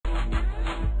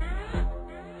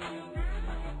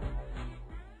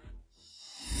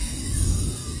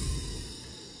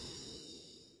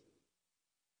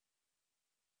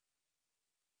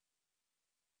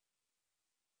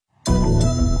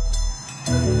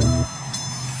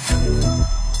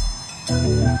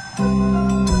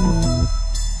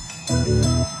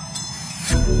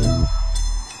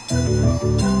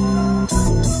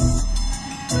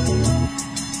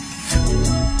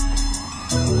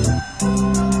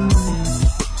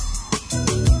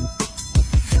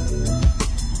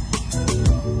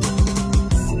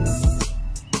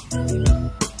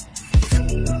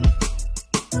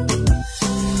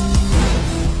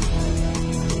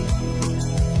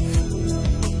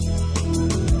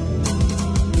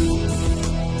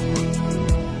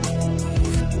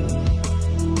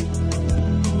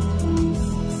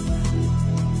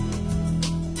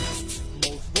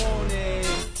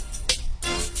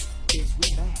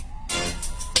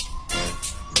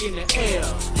In the air.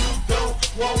 You don't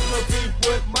want to be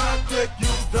with my clique. You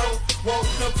don't want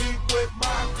to be with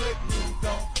my clique. You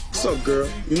don't. What's up, girl?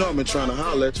 You know I've been trying to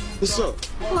holler at you. What's up?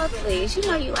 Well, please, you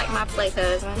know you like my play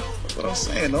cousin. That's what I'm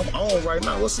saying. I'm on right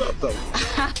now. What's up, though?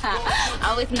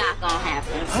 Oh, it's not gonna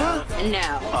happen. Huh?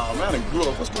 No. Oh, man, I grew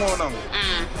up. What's going on?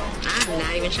 I'm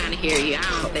not even trying to hear you. I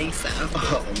don't think so.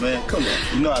 Oh, man, come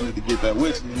on. You know I need to get that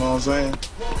with you, you know what I'm saying?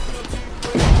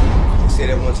 They say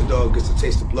that once a dog gets a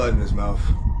taste of blood in his mouth,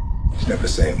 it's never the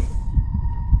same.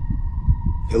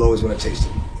 He'll always want to taste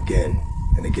it again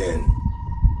and again.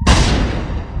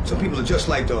 Some people are just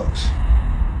like dogs.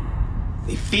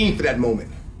 They fiend for that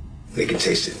moment. They can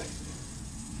taste it.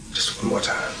 Just one more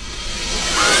time.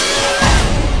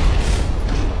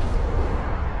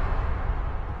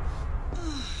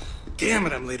 Damn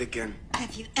it, I'm late again.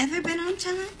 Have you ever been on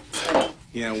time?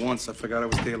 Yeah, once. I forgot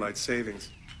it was daylight savings.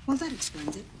 Well, that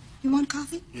explains it. You want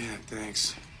coffee? Yeah,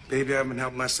 thanks. Baby, I haven't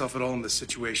helped myself at all in this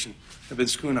situation. I've been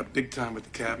screwing up big time with the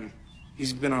captain.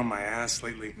 He's been on my ass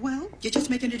lately. Well, you're just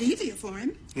making it easier for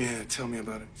him. Yeah, tell me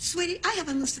about it. Sweetie, I have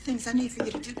a list of things I need for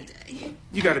you to do today.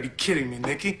 You gotta be kidding me,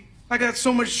 Nikki. I got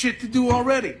so much shit to do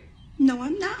already. No,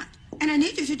 I'm not. And I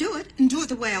need you to do it, and do it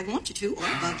the way I want you to, or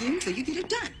I'll bug you until you get it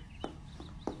done.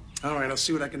 All right, I'll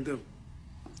see what I can do.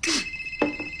 Good.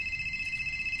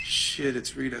 Shit,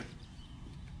 it's Rita.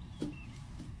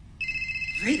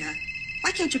 Rita,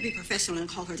 why can't you be professional and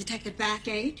call her Detective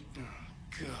Backaid? Oh,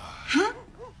 God. Huh?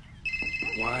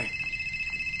 Why?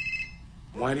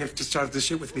 Why do you have to start this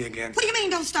shit with me again? What do you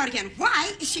mean, don't start again?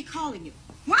 Why is she calling you?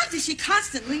 Why does she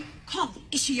constantly call you?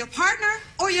 Is she your partner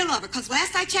or your lover? Because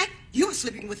last I checked, you were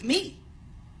sleeping with me.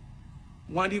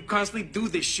 Why do you constantly do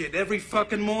this shit every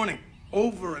fucking morning?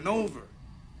 Over and over.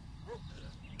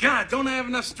 God, don't I have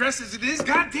enough stress as it is?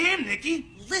 God damn, Nikki.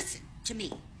 Listen to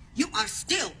me. You are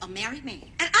still a married man.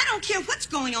 And I don't care what's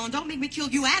going on. Don't make me kill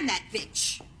you and that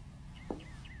bitch.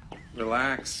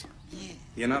 Relax. Yeah.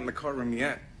 You're not in the courtroom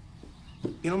yet.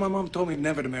 You know, my mom told me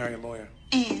never to marry a lawyer.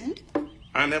 And?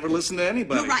 I never listened to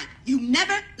anybody. You're right. You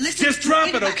never listen Just to drop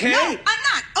anybody. it, okay? No, I'm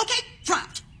not. Okay,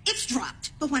 dropped. It's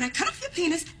dropped. But when I cut off your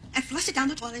penis and flush it down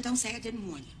the toilet, don't say I didn't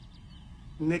warn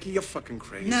you. Nikki, you're fucking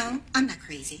crazy. No, I'm not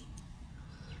crazy.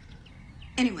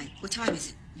 Anyway, what time is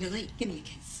it? You're late. Give me a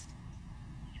kiss.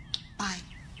 Bye.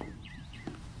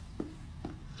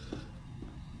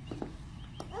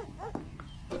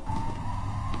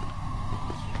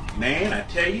 Man, I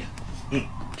tell you,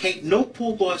 can't no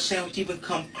po' boy sandwich even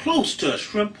come close to a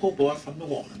shrimp po' boy from New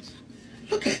Orleans.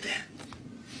 Look at that.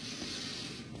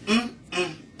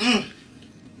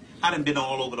 I done been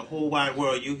all over the whole wide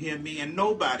world, you hear me? And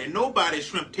nobody's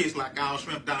shrimp tastes like our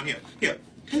shrimp down here. Here,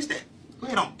 taste that. Go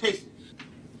ahead on, taste it.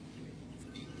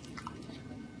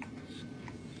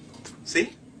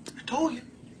 See? I told you.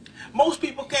 Most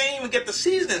people can't even get the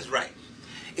seasonings right.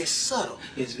 It's subtle.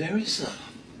 It's very subtle.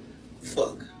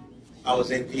 Fuck. I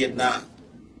was in Vietnam.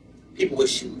 People were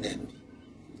shooting at me.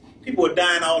 People were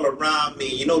dying all around me.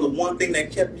 You know the one thing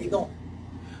that kept me going?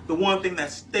 The one thing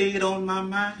that stayed on my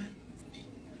mind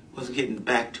was getting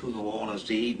back to New Orleans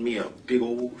to eat me a big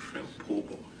old shrimp po'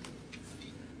 boy.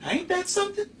 Ain't that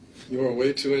something? You are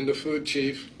way too into food,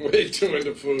 Chief. Way too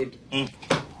into food. Come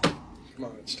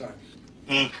on, it's time.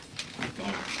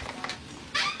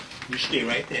 You stay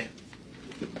right there.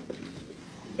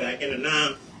 Back in the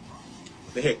 9,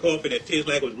 they had coffee that tastes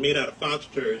like it was made out of fox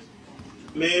turds.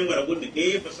 Man, what I wouldn't have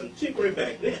gave for some chicory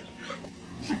back then.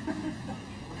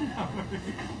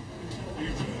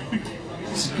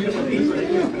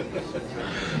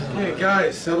 Hey,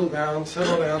 guys, settle down,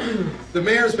 settle down. The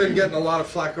mayor's been getting a lot of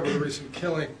flack over the recent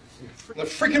killing. The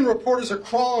freaking reporters are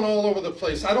crawling all over the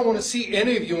place. I don't want to see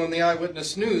any of you on the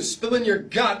Eyewitness News spilling your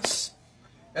guts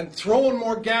and throwing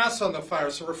more gas on the fire,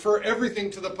 so refer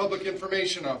everything to the public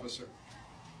information officer.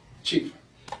 Chief.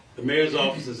 The mayor's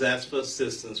office has asked for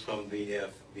assistance from the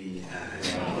FBI.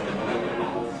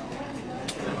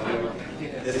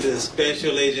 This is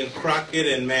Special Agent Crockett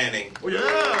and Manning. Oh, yeah.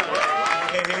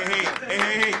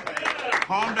 Hey.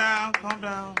 calm down, calm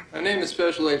down. My name is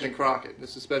Special Agent Crockett.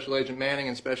 This is Special Agent Manning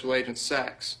and Special Agent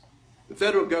Sachs. The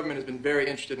federal government has been very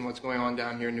interested in what's going on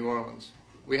down here in New Orleans.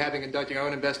 We have been conducting our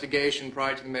own investigation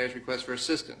prior to the mayor's request for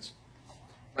assistance.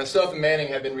 Myself and Manning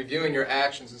have been reviewing your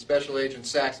actions, and Special Agent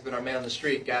Sachs has been our man on the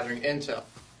street gathering intel.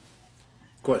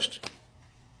 Question.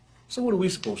 So what are we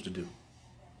supposed to do?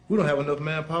 We don't have enough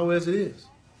manpower as it is.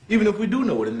 Even if we do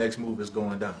know where the next move is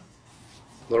going down.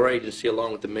 Our agency,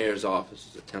 along with the mayor's office,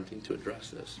 is attempting to address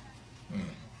this.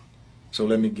 So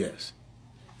let me guess.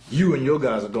 You and your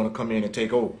guys are going to come in and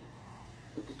take over.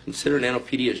 Considering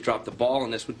NOPD has dropped the ball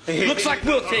on this one, looks like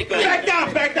we'll take over.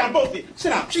 Back down, both of you.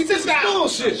 Sit down. Sit down.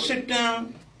 Bullshit. Sit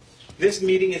down. This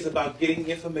meeting is about getting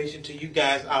information to you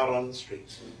guys out on the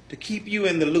streets. To keep you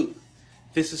in the loop.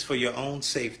 This is for your own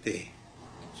safety.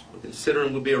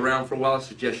 Considering we'll be around for a while, I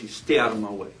suggest you stay out of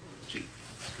my way. Gee,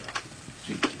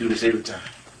 you do this every time.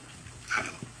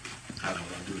 I don't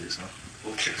want to do this, huh?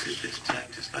 We'll fix it this time,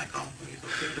 just like always.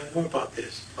 Okay, don't worry about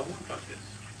this. Don't worry about this.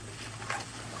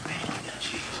 Man, you got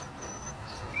cheese.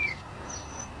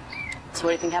 So what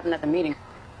do you think happened at the meeting?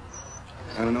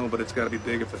 I don't know, but it's got to be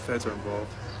big if the feds are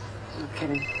involved. No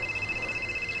kidding.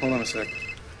 Hold on a sec.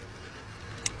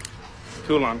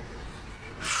 Too long.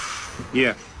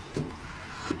 Yeah.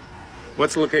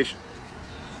 What's the location?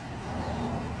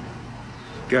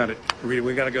 Got it. Rita,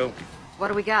 we gotta go. What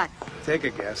do we got? Take a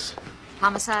guess.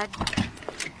 Homicide?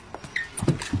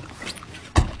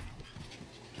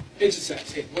 Agent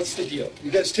Sachs, hey, what's the deal? You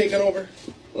guys taking over?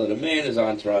 Well, the mayor and his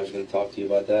entourage are going to talk to you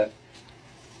about that.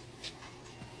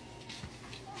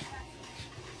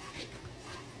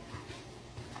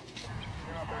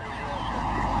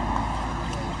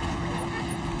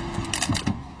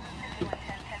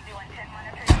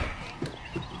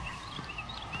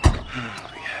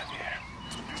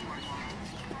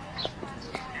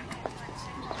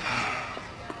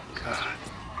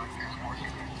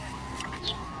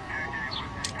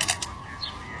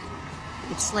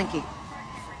 Slinky.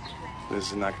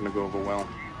 This is not going to go over well.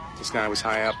 This guy was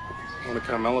high up. One of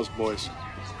Carmelo's boys.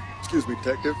 Excuse me,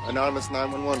 Detective. Anonymous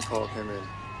 911 call came in.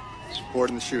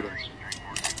 Reporting the shooting.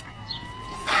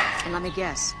 And let me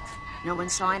guess. No one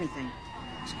saw anything.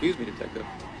 Excuse me, Detective.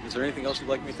 Is there anything else you'd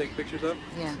like me to take pictures of?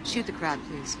 Yeah, shoot the crowd,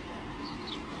 please.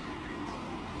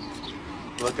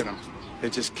 Look at them. They're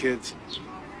just kids.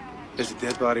 There's a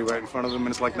dead body right in front of them, and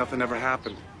it's like nothing ever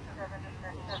happened.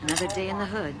 Another day in the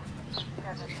hood.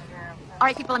 All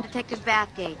right, people, I'm Detective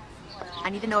Bathgate. I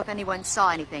need to know if anyone saw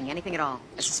anything at all.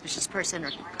 A suspicious person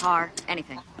or car,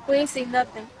 anything. We ain't seen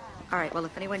nothing. All right, well,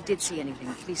 if anyone did see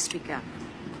anything, please speak up.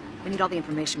 We need all the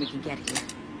information we can get here.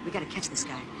 We gotta catch this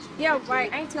guy. Yeah, right.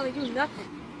 I ain't telling you nothing.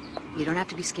 You don't have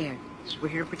to be scared. We're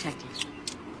here to protect you.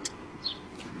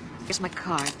 Here's my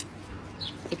card.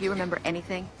 If you remember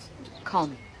anything, call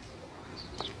me.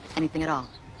 Anything at all.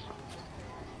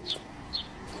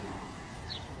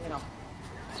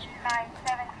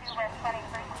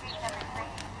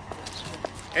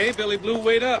 Hey, Billy Blue,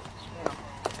 wait up.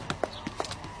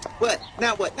 What?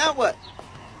 Now what? Now what?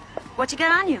 What you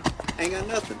got on you? Ain't got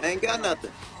nothing. Ain't got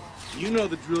nothing. You know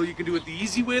the drill. You can do it the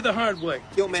easy way or the hard way.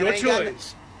 Yo, man, it's your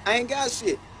choice. I ain't got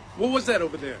shit. What was that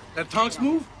over there? That Tonks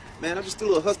move? Man, I'm just a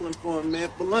little hustling for him, man.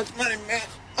 For lunch money, man.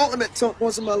 All I met Tonk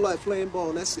once in my life playing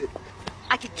ball, that's it.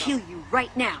 I could kill you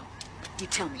right now. You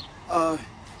tell me. All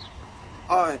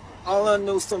right. All I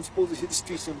know is something's supposed to hit the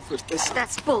streets on the first.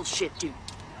 That's bullshit, dude.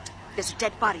 There's a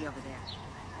dead body over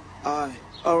there.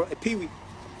 All right. Pee-wee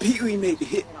made the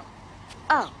hit.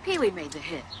 Oh, Pee-wee made the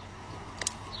hit.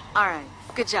 All right.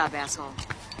 Good job, asshole.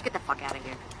 Get the fuck out of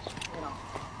here.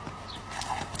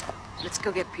 Let's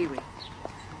go get Pee-wee.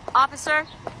 Officer,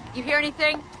 you hear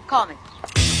anything? Call me.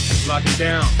 Lock it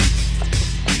down.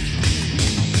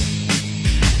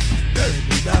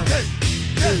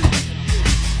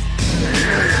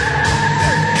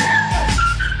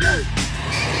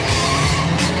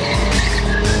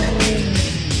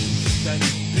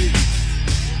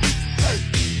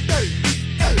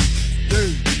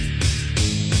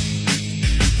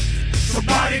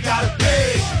 Somebody gotta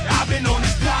pay. I've been on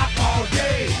this block all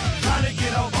day, trying to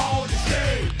get off all the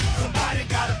shade. Somebody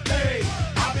gotta pay.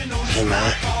 I've been on this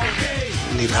block all day.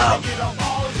 I need help.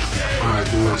 Alright,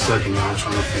 give me a second, man. I'm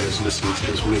trying to finish listening to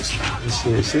this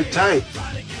mix. Sit tight.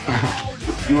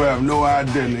 You have no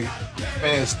idea, nigga.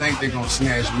 Fans think they gonna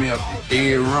snatch me up.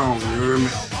 They dead wrong, you hear me?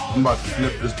 I'm about to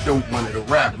flip this dope money to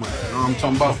rap money. You know what I'm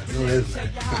talking about?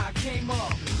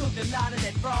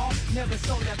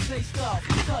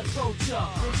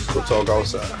 Let's go talk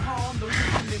outside.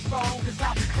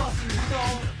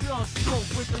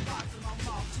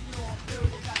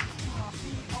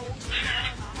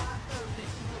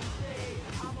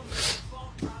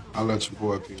 I'll let your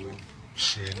boy be with you.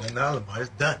 Shit, nothing to holler about. It's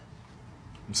done.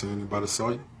 You saying anybody saw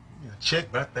you? Yeah, chick,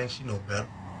 but I think she know better.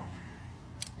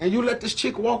 And you let this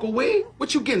chick walk away?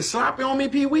 What, you getting sloppy on me,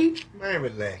 Pee-wee? Man,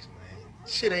 relax, man.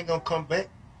 Shit ain't gonna come back.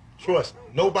 Trust me.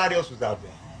 Nobody else was out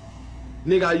there.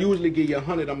 Nigga, I usually give you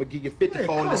 100. I'm gonna give you 50 Man,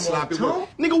 for all this come on, sloppy Tom. work.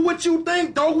 Nigga, what you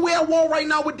think, dog? Where I walk right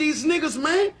now with these niggas,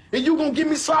 man? And you gonna give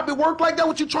me sloppy work like that?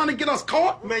 What, you trying to get us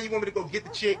caught? Man, you want me to go get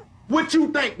the chick? What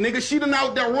you think, nigga? She done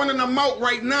out there running them out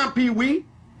right now, Pee-wee.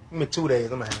 Give me 2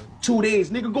 days. I'ma handle it. 2 days,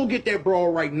 nigga. Go get that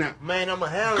broad right now. Man, I'ma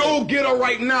handle Go it. get her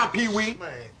right now, Pee-wee.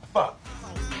 Man, fuck.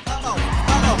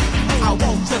 I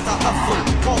want you to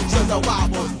hustle, want you to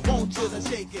wobble, want you to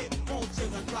shake it, want you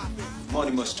to drop it.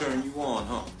 Money must turn you on,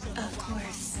 huh? Of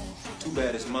course. Too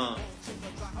bad it's mine.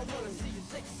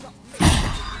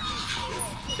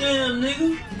 Damn,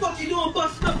 nigga. What you doing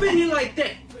busting up in here like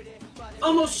that?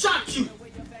 Almost shot you.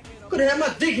 Could've had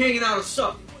my dick hanging out or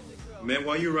something. Man,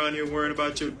 why you around here worrying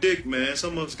about your dick, man?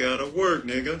 Some of us gotta work,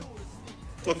 nigga.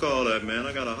 Fuck all that, man.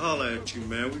 I gotta holler at you,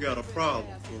 man. We got a problem,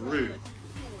 for real.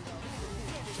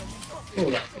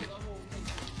 Hold up.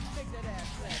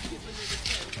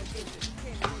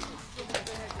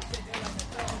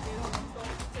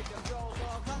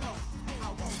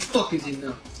 Fuck is he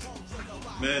now?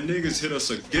 Man, niggas hit us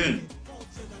again.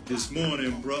 This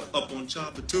morning, bruh, up on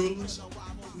Chopper-Tulas.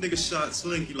 Nigga shot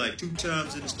Slinky like 2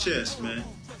 times in his chest, man.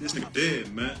 This nigga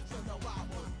dead, man.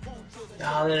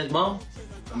 Y'all at his mom?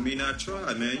 I mean, I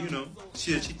tried, man, you know.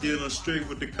 Shit, she dealing straight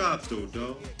with the cops, though,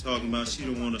 dog. Talking about she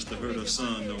don't want us to hurt her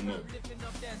son no more.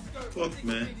 Fuck,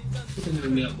 man.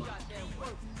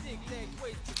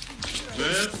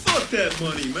 Man, fuck that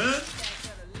money, man.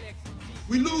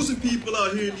 We losing people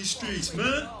out here in these streets,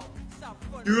 man.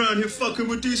 You around here fucking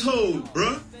with these hoes,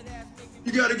 bruh.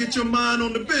 You gotta get your mind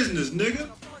on the business, nigga.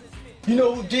 You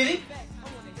know who did it?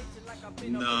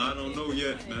 Nah, I don't know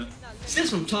yet, man.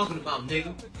 That's what I'm talking about,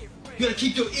 nigga. You gotta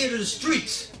keep your ear to the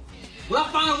streets. When I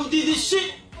find out who did this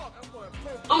shit,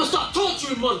 I'ma start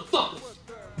torturing motherfuckers.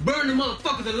 Burning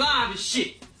motherfuckers alive and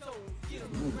shit.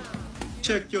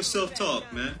 Check your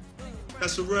self-talk, man.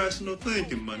 That's irrational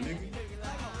thinking, my nigga.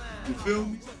 You feel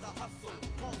me?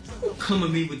 Don't come at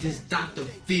me with this Dr.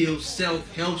 Phil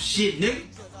self-help shit, nigga.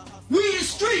 We in the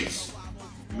streets.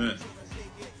 Man,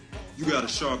 you gotta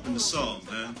sharpen the saw,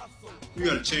 man. You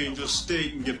gotta change your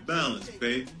state and get balanced,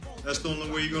 babe. That's the only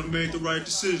way you're gonna make the right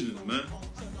decisions, man.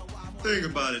 Think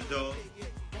about it, dog.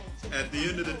 At the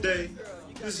end of the day,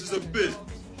 this is a business.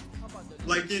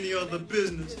 Like any other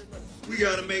business, we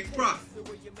gotta make profit.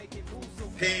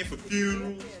 Paying for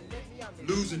funerals,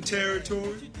 losing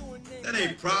territory, that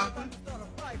ain't profit.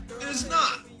 It's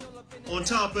not. On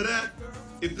top of that,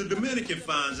 if the Dominican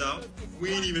finds out we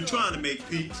ain't even trying to make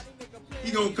peace,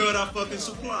 he gonna cut our fucking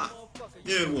supply.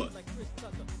 Then what?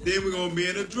 Then we're gonna be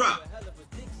in a drought.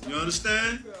 You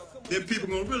understand? Then people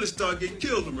gonna really start getting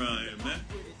killed around here, man.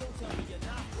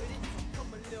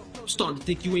 I'm starting to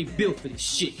think you ain't built for this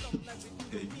shit.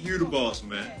 Hey, you the boss,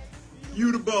 man.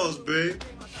 You the boss, babe.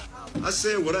 I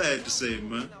said what I had to say,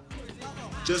 man.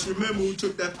 Just remember who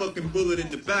took that fucking bullet in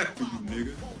the back for you,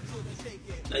 nigga.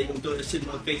 Now you gonna throw that shit in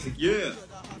my face again? Yeah.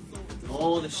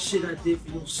 All the shit I did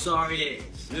for your sorry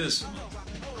ass. Yes,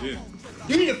 yeah.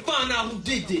 You need to find out who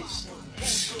did this.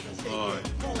 All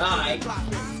right. All right.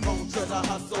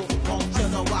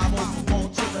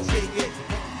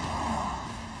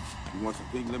 You want some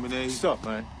pink lemonade? What's up,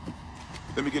 man?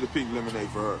 Let me get a pink lemonade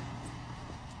for her.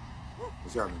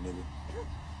 What's happening, nigga?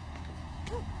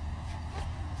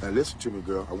 Now listen to me,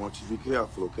 girl. I want you to be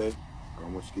careful, okay? I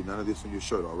don't want you to get none of this on your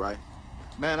shirt, all right?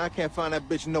 Man, I can't find that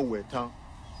bitch nowhere, Tom.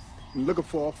 I'm looking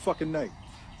for her all fucking night.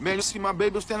 Man, you see my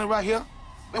baby standing right here?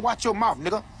 Man, watch your mouth,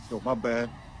 nigga. Yo, my bad.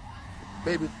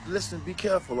 Baby, listen, be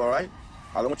careful, all right?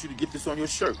 I don't want you to get this on your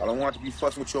shirt. I don't want you to be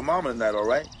fussing with your mama tonight, all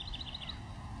right?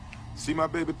 See my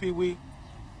baby Pee-wee?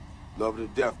 Love her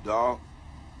to death, dog.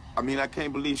 I mean, I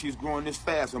can't believe she's growing this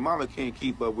fast. Her mama can't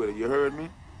keep up with her, you heard me?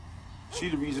 She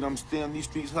the reason I'm still in these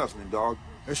streets hustling, dog.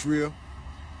 That's real.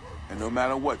 And no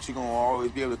matter what, she gonna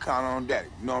always be able to count on daddy.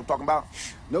 You know what I'm talking about?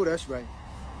 No, that's right.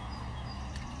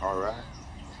 All right.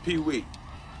 Pee-wee,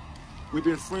 we've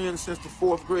been friends since the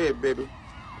 4th grade, baby.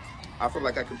 I feel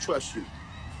like I can trust you.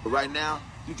 But right now,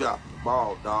 you dropping the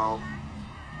ball, dog.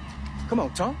 Come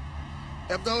on, Tom.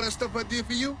 After all that stuff I did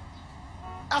for you?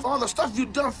 After all the stuff you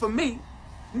done for me,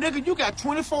 nigga, you got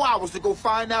 24 hours to go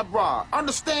find that broad.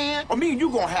 Understand? Or me and you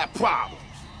gonna have problems.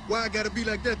 Why I gotta be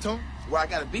like that, Tom? Why I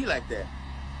gotta be like that?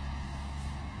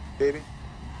 Baby,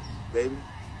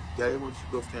 Daddy wants you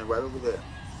to go stand right over there.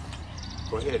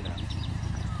 Go ahead now.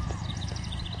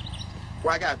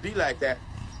 Why I gotta be like that?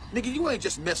 Nigga, you ain't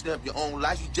just messing up your own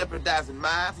life. You jeopardizing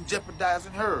mine and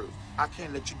jeopardizing hers. I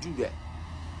can't let you do that.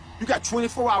 You got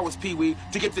 24 hours, Pee-wee,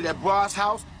 to get to that boss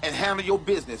house and handle your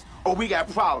business, or we got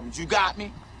problems. You got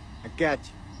me? I got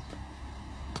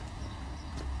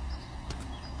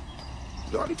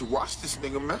you. Y'all need to watch this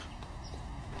nigga, man.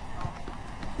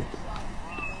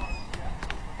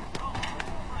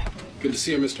 Good to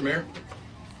see you, Mr. Mayor.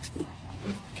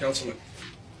 Councilman.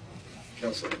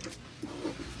 Councilman.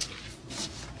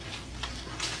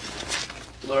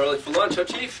 A little early for lunch, huh,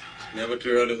 Chief? Never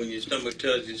too early when your stomach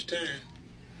tells you it's time.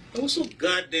 What's so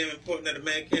goddamn important that a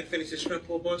man can't finish his shrimp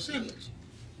po' boy sandwich?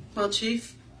 Well,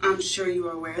 Chief, I'm sure you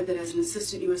are aware that as an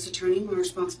assistant U.S. attorney, my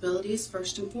responsibility is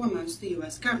first and foremost the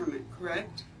U.S. government,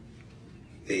 correct?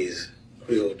 These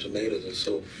Creole tomatoes are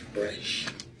so fresh.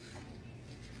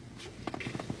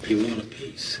 You want a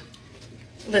piece?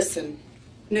 Listen,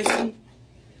 Newsom,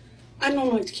 I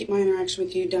don't like to keep my interaction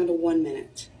with you down to 1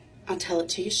 minute. I'll tell it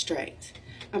to you straight.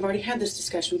 I've already had this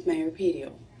discussion with Mayor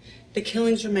Pedial. The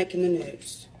killings are making the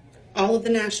news. All of the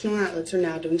national outlets are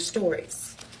now doing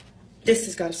stories. This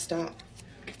has got to stop.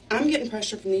 I'm getting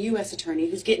pressure from the U.S. attorney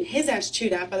who's getting his ass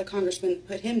chewed out by the congressman that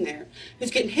put him there,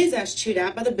 who's getting his ass chewed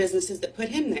out by the businesses that put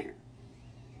him there.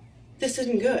 This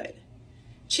isn't good.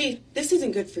 Chief, this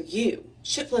isn't good for you.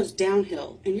 Shit flows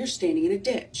downhill, and you're standing in a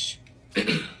ditch.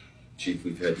 Chief,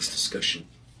 we've had this discussion.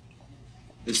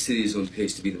 This city is on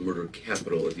pace to be the murder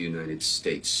capital of the United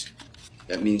States.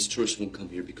 That means tourists won't come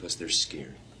here because they're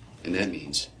scared. And that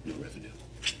means no revenue.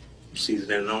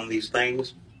 Seasoning on these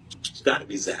things, it's got to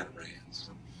be Zatarans.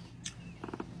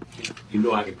 You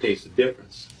know I can taste the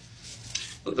difference.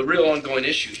 But the real ongoing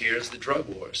issue here is the drug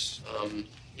wars.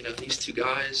 You know, these two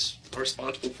guys are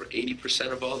responsible for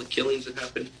 80% of all the killings that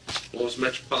happen in Los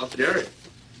metropolitan area.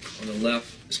 On the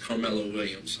left is Carmelo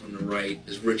Williams. On the right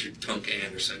is Richard Tunk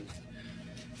Anderson.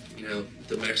 You know,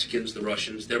 the Mexicans, the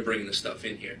Russians, they're bringing the stuff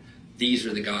in here. These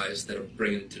are the guys that are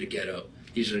bringing it to the ghetto.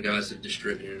 These are the guys that are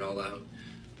distributing it all out.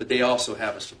 But they also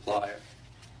have a supplier.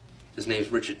 His name's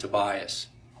Richard Tobias,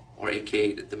 or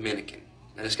a.k.a. the Dominican.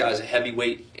 And this guy's a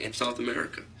heavyweight in South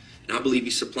America. And I believe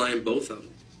he's supplying both of them.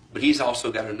 But he's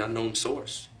also got an unknown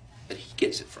source that he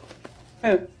gets it from.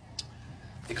 Who?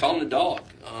 They call him the dog.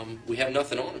 We have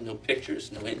nothing on him. No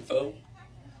pictures, no info,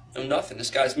 no nothing. This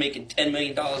guy's making $10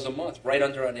 million a month right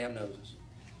under our damn noses.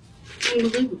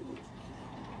 Unbelievable.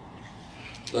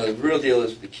 The real deal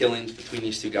is the killings between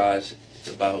these two guys.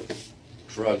 It's about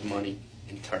drug money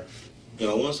and turf.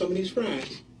 Y'all want some of these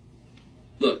fries?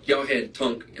 Look, y'all had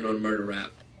Tunk in on murder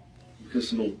rap because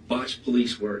some old botched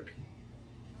police work.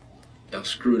 Y'all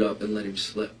screwed up and let him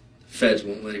slip. The feds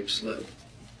won't let him slip.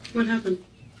 What happened?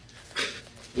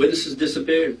 Witnesses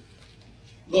disappeared.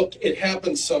 Look, it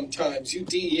happens sometimes. You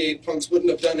DEA punks wouldn't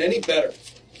have done any better.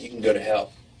 You can go to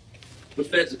hell. The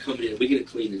feds are coming in. We're going to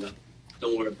clean it up.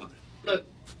 Don't worry about it. Look,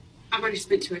 I've already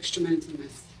spent 2 extra minutes on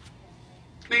this.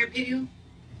 Mayor Pedial,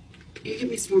 you give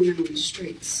me some more men on the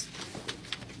streets.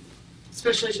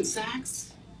 Special Agent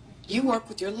Sachs, you work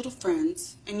with your little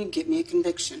friends and you give me a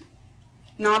conviction.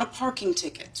 Not a parking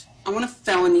ticket. I want a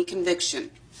felony conviction.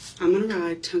 I'm going to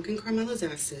ride Tunk and Carmelo's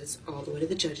asses all the way to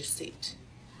the judge's seat.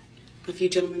 If you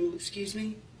gentlemen will excuse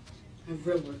me, I have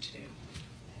real work to do.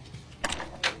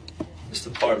 This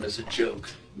department is a joke.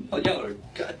 Well, y'all are a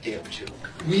goddamn joke.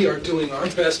 We are doing our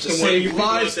best to So when you save people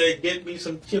out lives. there get me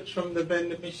some chips from the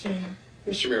vending machine?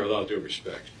 Mr. Mayor, with all due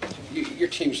respect, your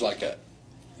team's like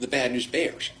the bad news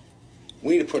bears.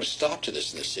 We need to put a stop to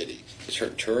this in the city. It's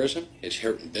hurting tourism. It's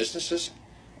hurting businesses.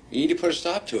 You need to put a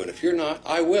stop to it. If you're not,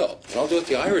 I will. And I'll do it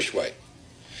the Irish way.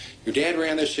 Your dad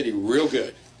ran this city real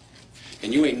good.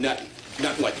 And you ain't nothing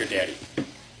like your daddy.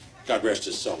 God rest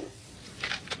his soul.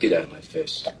 Get out of my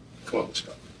face. Come on, let's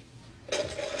go.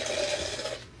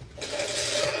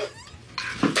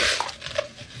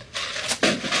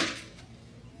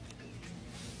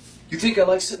 You think I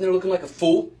like sitting there looking like a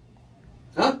fool?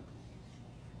 Huh?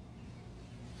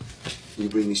 You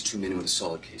bring these 2 men with a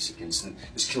solid case against them.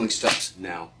 This killing stops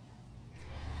now.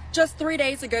 Just 3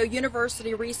 days ago,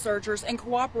 university researchers, in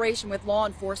cooperation with law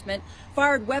enforcement,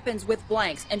 fired weapons with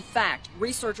blanks. In fact,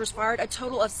 researchers fired a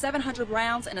total of 700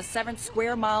 rounds in a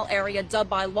 7-square-mile area dubbed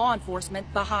by law enforcement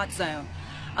the Hot Zone.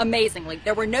 Amazingly,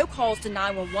 there were no calls to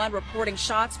 911 reporting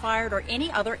shots fired or any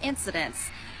other incidents.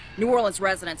 New Orleans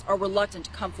residents are reluctant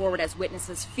to come forward as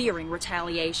witnesses, fearing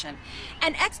retaliation.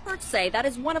 And experts say that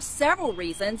is one of several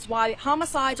reasons why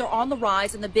homicides are on the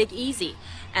rise in the Big Easy,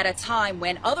 at a time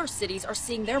when other cities are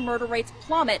seeing their murder rates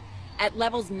plummet at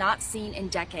levels not seen in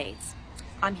decades.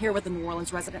 I'm here with a New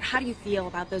Orleans resident. How do you feel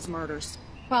about those murders?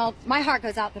 Well, my heart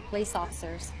goes out to police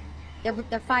officers.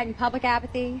 They're fighting public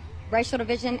apathy, racial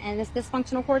division and this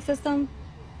dysfunctional court system,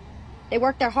 they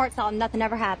work their hearts out and nothing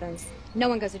ever happens. No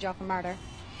one goes to jail for murder.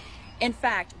 In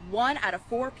fact, 1 out of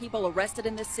 4 people arrested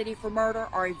in this city for murder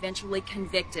are eventually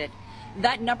convicted.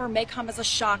 That number may come as a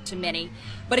shock to many,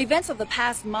 but events of the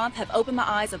past month have opened the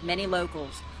eyes of many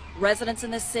locals. Residents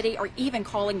in this city are even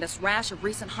calling this rash of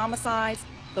recent homicides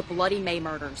the Bloody May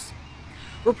murders.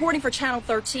 Reporting for Channel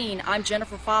 13, I'm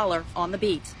Jennifer Fowler on The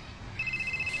Beat.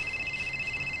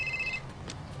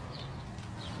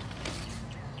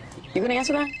 You gonna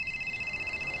answer that?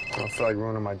 I don't feel like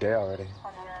ruining my day already.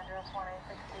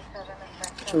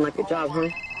 Doesn't like your job, huh?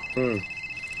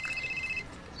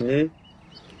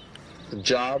 The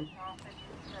job?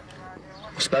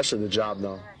 Especially the job,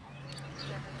 though.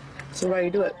 So why do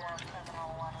you do it?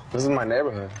 This is my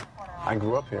neighborhood. I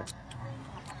grew up here.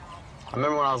 I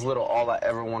remember when I was little, all I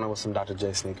ever wanted was some Dr.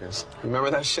 J sneakers. You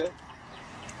remember that shit?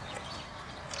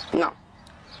 No.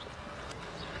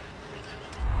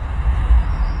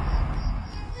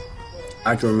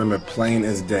 I can remember plain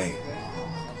as day.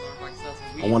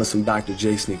 I wanted some Dr.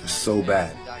 J sneakers so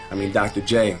bad. I mean, Dr.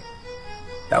 J,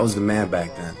 that was the man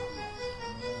back then.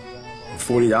 And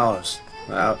 $40,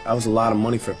 that was a lot of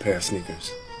money for a pair of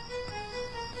sneakers.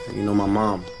 And you know, my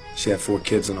mom, she had 4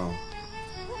 kids and all.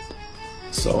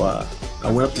 So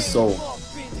I went up to Seoul.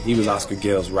 He was Oscar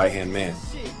Gale's right-hand man.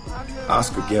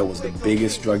 Oscar Gale was the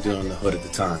biggest drug dealer in the hood at the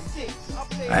time.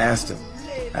 I asked him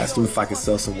if I could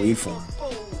sell some weed for him.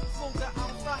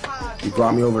 He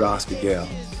brought me over to Oscar Gale.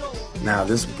 Now,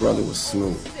 this brother was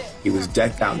smooth. He was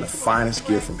decked out in the finest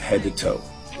gear from head to toe.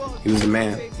 He was a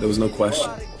man, there was no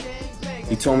question.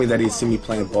 He told me that he'd seen me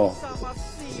playing ball.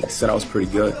 He said I was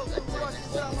pretty good.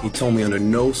 He told me under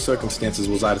no circumstances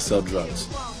was I to sell drugs.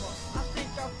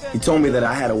 He told me that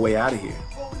I had a way out of here,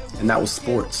 and that was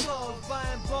sports.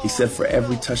 He said for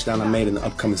every touchdown I made in the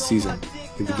upcoming season,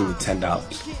 he would give me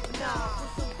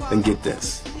 $10. Then get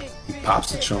this, he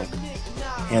pops the trunk,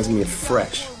 hands me a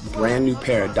fresh, brand new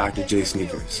pair of Dr. J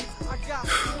sneakers.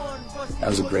 That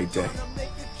was a great day.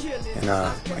 And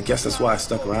I guess that's why I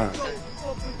stuck around.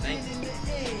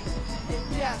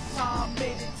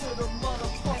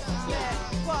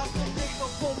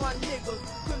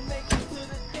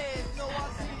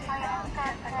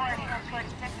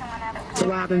 So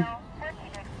what happened?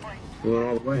 We went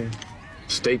all the way.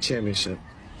 State championship.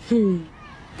 You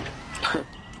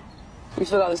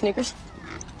still got the sneakers?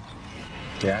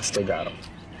 Yeah, I still got them.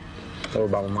 They were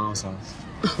by my mom's house.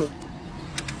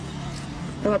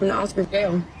 What happened to Oscar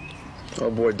Gale?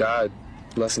 Old boy died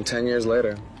less than 10 years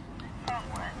later.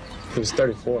 He was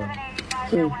 34.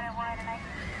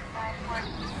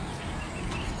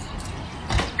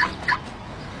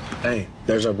 Hey,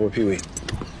 there's our boy Pee Wee.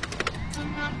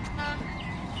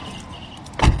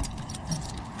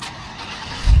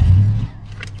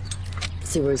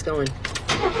 See where he's going.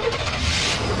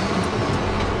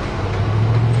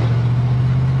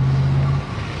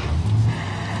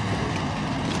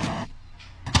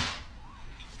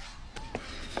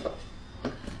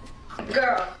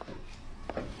 Girl,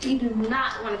 you do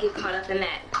not want to get caught up in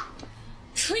that.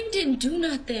 Slink didn't do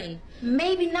nothing.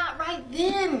 Maybe not right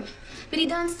then, but he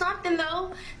done something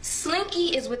though.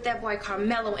 Slinky is with that boy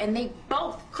Carmelo, and they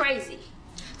both crazy.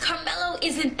 Carmelo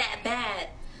isn't that bad.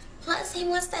 Plus, he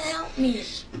wants to help me.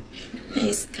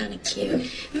 He's kind of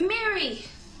cute. Mary!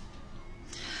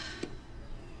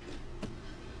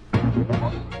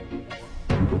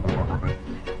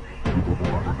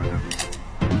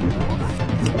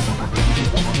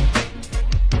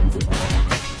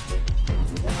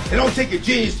 It don't take a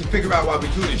genius to figure out why we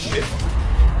do this shit.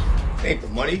 It ain't the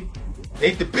money, it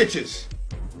ain't the bitches.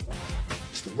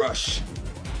 It's the rush,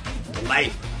 the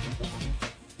life,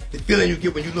 the feeling you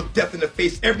get when you look death in the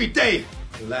face every day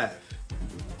and laugh.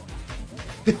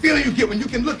 The feeling you get when you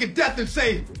can look at death and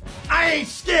say, I ain't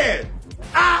scared.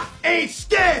 I ain't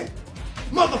scared.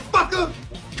 Motherfucker,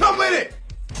 come with it.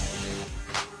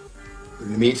 But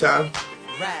in the meantime,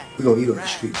 we're gonna eat on the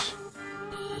streets.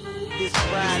 This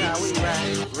ride how we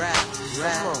ride.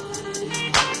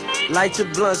 Light your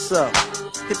blunts up,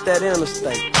 hit that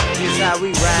interstate. This how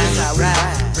we ride.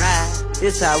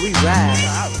 It's how we ride.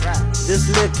 This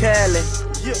little Cali,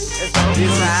 this how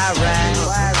I ride.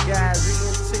 Wise guys,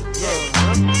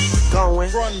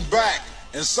 going. Run back.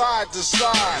 And side to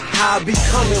side. I'll be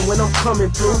coming when I'm coming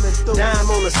through. Dime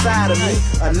on the side of me,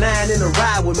 a 9 in a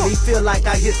ride with me. Feel like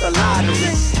I hit the lottery.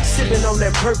 Sipping on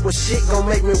that purple shit gon'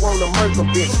 make me wanna murk a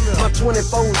bitch. My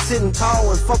 24 sitting tall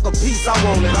and fuck a piece, I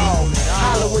want it all.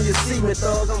 Holler when you see me,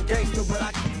 thug. I'm gangster, but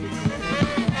I keep it.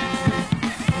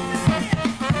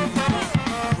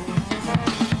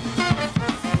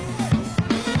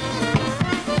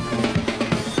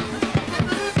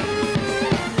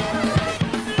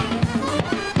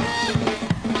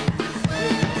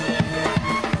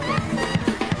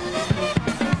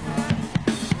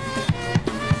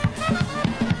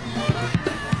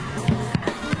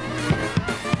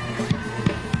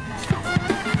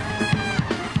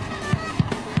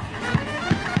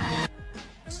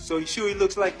 So you sure he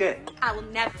looks like that? I will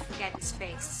never forget his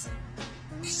face.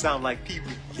 Sound like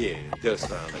Pee-wee? Yeah, it does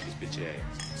sound like his bitch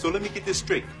ass. So let me get this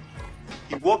straight.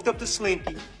 He walked up to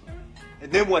Slinky, and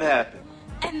then what happened?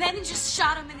 And then he just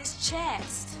shot him in his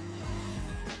chest.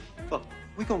 Fuck,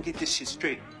 we gonna get this shit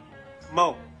straight.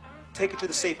 Mo, take her to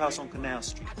the safe house on Canal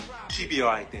Street. She be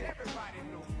all right there.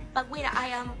 But wait,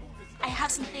 I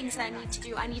have some things that I need to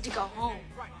do. I need to go home.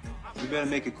 We better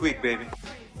make it quick, baby.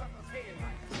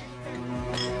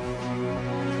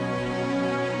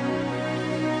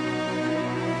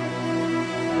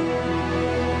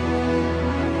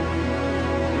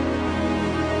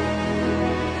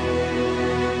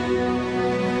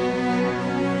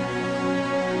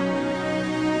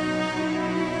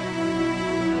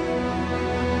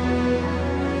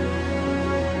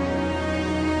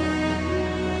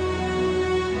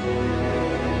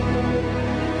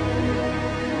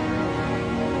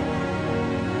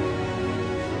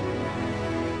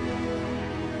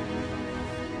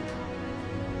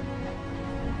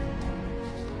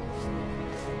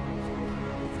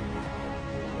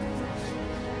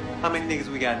 How many niggas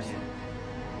we got in here?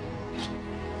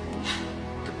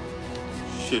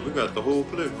 Shit, we got the whole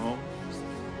clique, homie.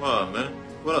 Wow, man.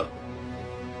 What up?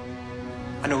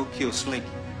 I know who killed Slinky.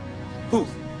 Who?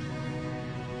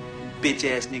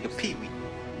 Bitch-ass nigga Pee-wee.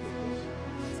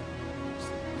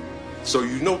 So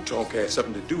you know Tonk had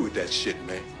something to do with that shit,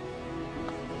 man.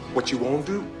 What you won't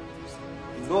do?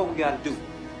 You know what we gotta do. Did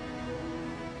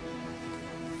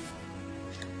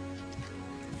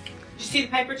you see the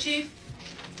paper, Chief?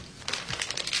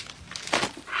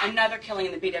 Another killing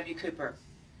in the B.W. Cooper.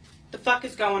 The fuck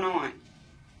is going on?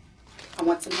 I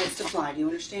want some heads to fly. Do you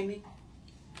understand me?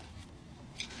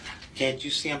 Can't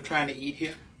you see I'm trying to eat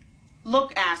here?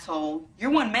 Look, asshole, your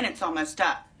 1 minute's almost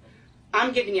up.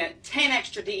 I'm giving you 10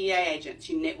 extra DEA agents,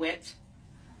 you nitwit.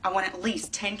 I want at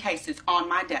least 10 cases on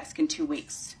my desk in 2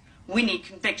 weeks. We need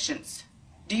convictions.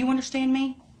 Do you understand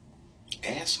me?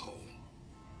 Asshole.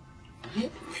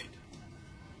 Nitwit.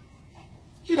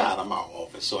 Get out of my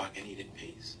office so I can eat in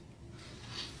peace.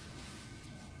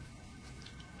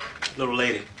 Little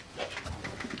lady,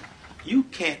 you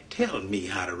can't tell me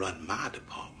how to run my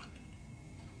department.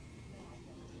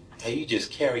 Now you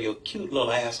just carry your cute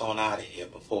little ass on out of here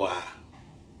before I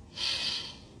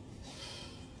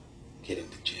get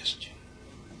indigestion.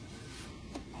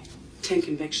 10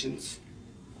 convictions.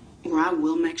 Or I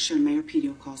will make sure Mayor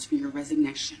Pedio calls for your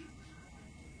resignation.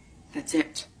 That's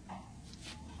it.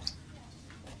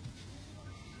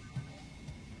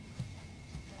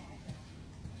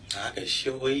 I could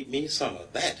sure eat me some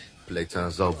of that.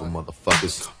 Playtime's over,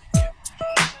 motherfuckers.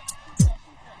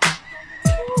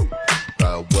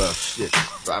 Well, shit.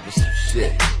 Dropping some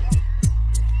shit.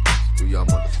 Screw y'all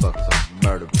motherfuckers on some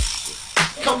murder.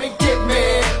 Come and get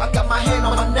me. I got my hand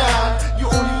on my nine. You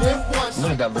only live once.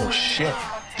 Look at that little shit.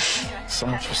 So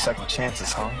much for second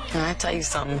chances, huh? Can I tell you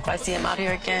something? If I see him out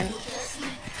here again,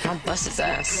 I'll bust his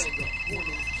ass.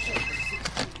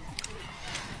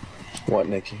 What,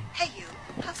 Nikki? Hey, you.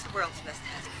 How's the world's best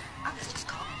husband? I was just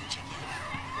calling to check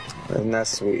in. Isn't that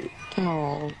sweet?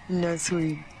 Oh, that's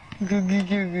sweet. Are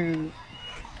you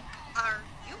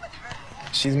with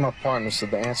her? She's my partner, so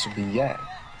the answer would be yeah.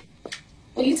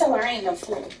 Well, you tell her I ain't no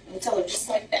fool. You tell her just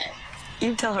like that.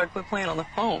 You tell her to quit playing on the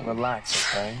phone.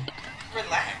 Relax, okay?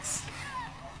 Relax.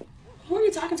 Who are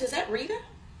you talking to? Is that Rita?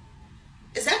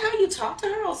 Is that how you talk to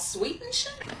her, all sweet and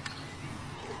shit?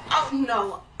 Oh,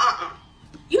 no.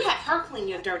 You have her clean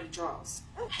your dirty drawers.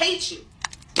 Hate you.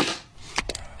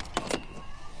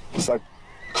 It's like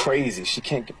crazy. She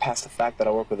can't get past the fact that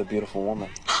I work with a beautiful woman.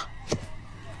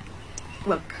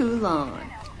 Well, cool on.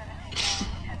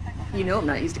 You know I'm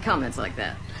not used to comments like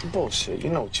that. Bullshit.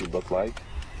 You know what you look like.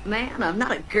 Man, I'm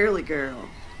not a girly girl.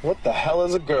 What the hell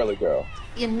is a girly girl?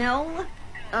 You know,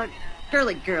 a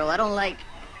girly girl. I don't like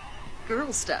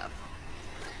girl stuff.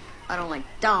 I don't like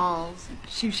dolls, and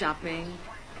shoe shopping,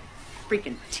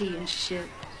 freaking tea and shit.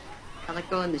 I like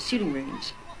going to the shooting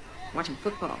range, watching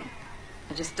football.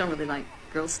 I just don't really like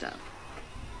girl stuff.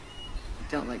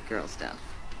 I don't like girl stuff.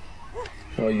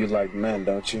 Well, you like men,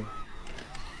 don't you?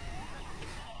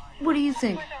 What do you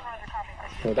think?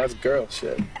 Well, that's girl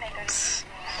shit.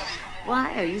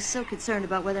 Why are you so concerned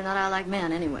about whether or not I like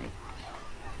men anyway?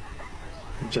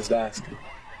 I'm just asking.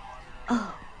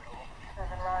 Oh.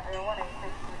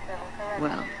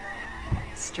 Well,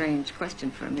 strange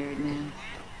question for a married man.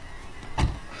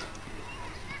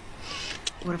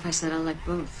 What if I said I like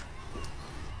both?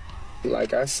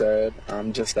 Like I said,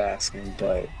 I'm just asking,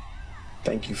 but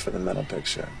thank you for the mental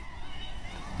picture.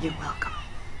 You're welcome.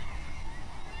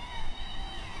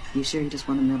 You sure you just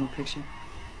want a mental picture?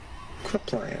 Quit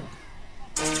playing.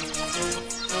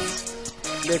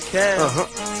 The cash.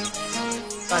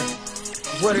 Like,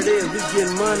 what it is, we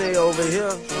getting money over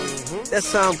here.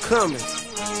 That's how I'm coming.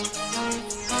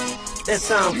 That's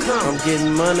how I'm coming. I'm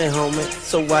getting money, homie.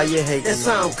 So why you hate? That's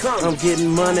how I'm coming. I'm getting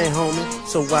money, homie.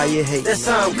 So why you hate? That's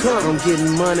how I'm coming. I'm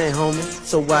getting money, homie.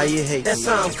 So why you hate? That's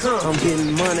how I'm coming. I'm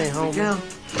getting money, homie. Yeah.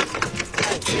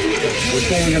 Which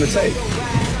one are we gonna take?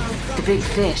 The big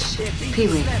fish,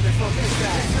 Pee-wee.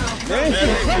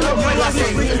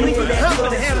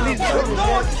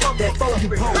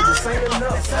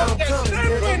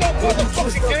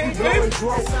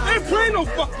 Ain't playing no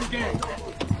fucking game.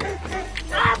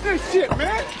 Stop this shit,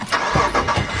 man.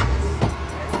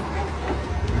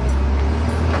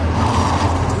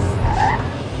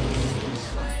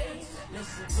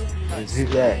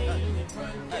 Yeah.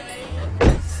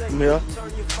 Come here.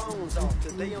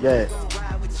 Yeah.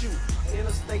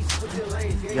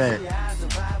 Yeah.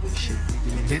 Shit,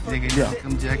 you hit nigga, yeah.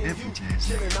 Come jack that bitch ass.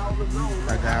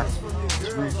 I got it.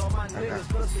 It's real. I got it.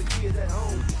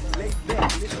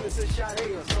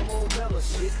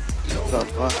 What's up,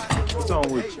 Pop? What's on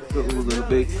with you? Good little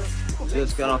big.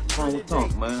 Just got off the phone with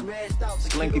Tunk, man.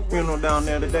 Slinky funeral down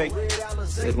there today.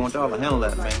 They want y'all to handle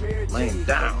that, man. Laying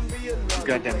down. You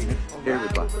got that, man?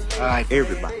 Everybody. All right,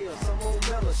 everybody.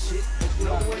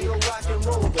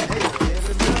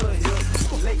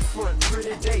 Lakefront,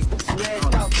 pretty day,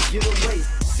 smashed out to get away.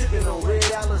 Sipping on red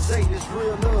Alizé, this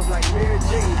real love like Mary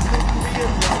Jane. Couldn't be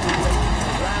another way.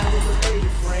 Riding with a lady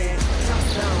friend.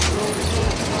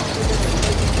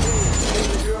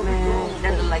 Man,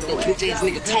 that look like that bitch ass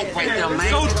nigga Tunk right there, man.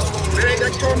 Man,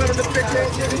 that comment on the bitch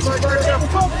ass nigga right there.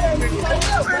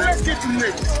 Man, let's get some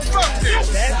niggas. Fuck this.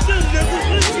 That's the niggas.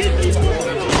 Let's get these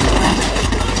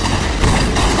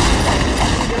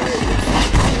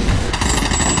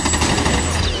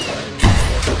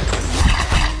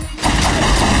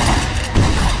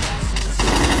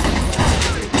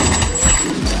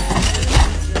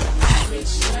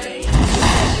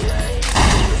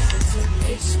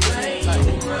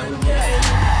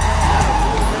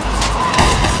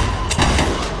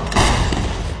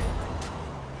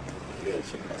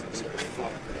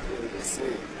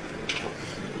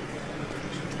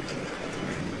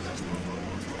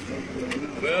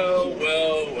Well,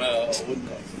 what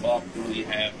the fuck do we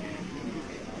have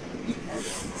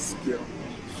here?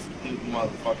 These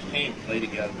motherfuckers can't play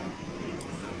together.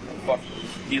 Fucking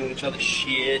stealing each other's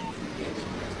shit,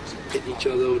 hitting each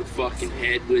other over the fucking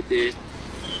head with it.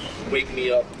 Wake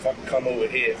me up, fucking come over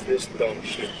here for this dumb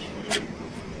shit.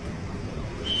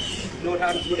 You know what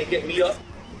happens when they get me up?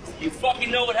 You fucking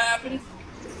know what happens?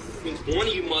 It means one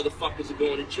of you motherfuckers are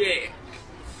going to jail.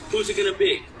 Who's it gonna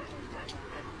be?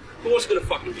 Who else gonna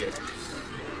fucking get it?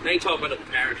 I ain't talking about no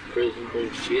parish prison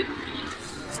bullshit,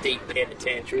 state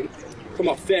penitentiary. Come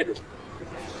on, federal.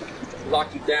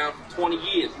 Lock you down for 20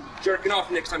 years. Jerking off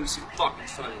next time you see fucking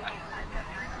sunlight.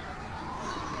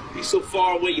 Be so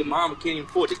far away your mama can't even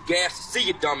afford the gas to see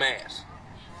your dumb ass.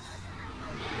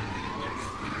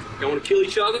 You wanna kill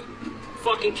each other?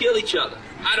 Fucking kill each other.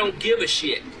 I don't give a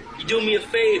shit. You do me a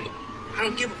favor. I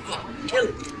don't give a fuck. Kill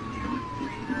it.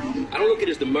 I don't look at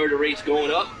it as the murder rate's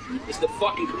going up. It's the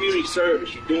fucking community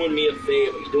service. You're doing me a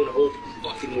favor. You're doing the whole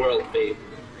fucking world a favor.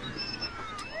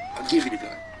 I'll give you the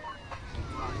gun.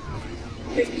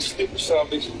 Take this stupid son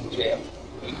of a bitch to jail.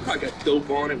 You probably got dope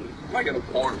on him. You probably got a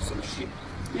warrant or some shit.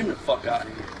 Get him the fuck out of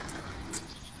here.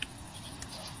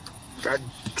 God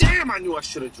damn, I knew I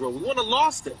should have drove. We wouldn't have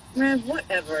lost it. Man,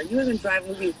 whatever. You haven't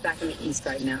driving me back in the East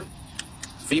right now.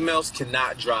 Females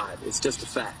cannot drive. It's just a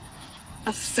fact.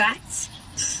 A fact?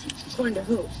 According to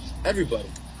who? Everybody.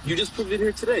 You just proved it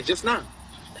here today, just now.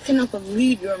 I cannot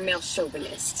believe you're a male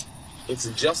chauvinist. It's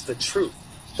just the truth.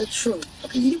 The truth.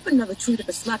 Okay, you put another truth if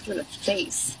it slapped you in the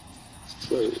face.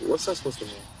 Wait, what's that supposed to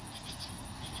mean?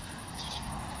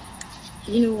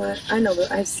 You know what? I know,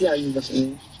 but I see how you look at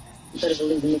me. You better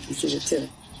believe me if you see it too.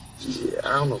 Yeah,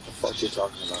 I don't know what the fuck you're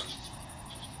talking about.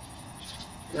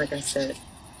 Like I said,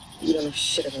 you don't know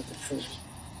shit about the truth.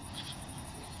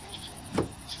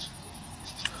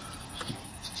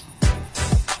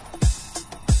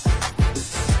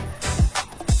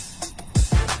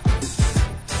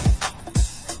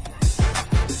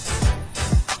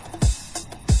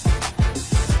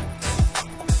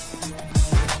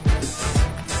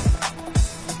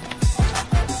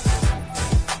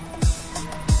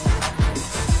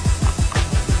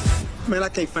 Man, I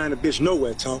can't find a bitch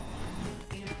nowhere, Tom.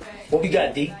 What we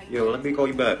got, D? Yo, let me call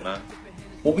you back, man.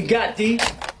 What we got, D?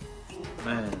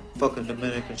 Man, fucking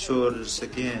Dominican shorted us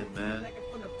again, man.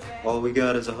 All we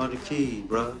got is 100 keys,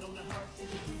 bro.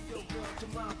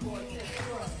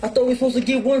 I thought we were supposed to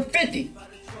get 150.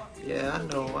 Yeah, I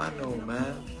know,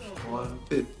 man.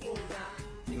 150.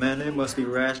 Man, they must be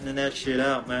rationing that shit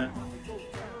out, man.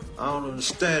 I don't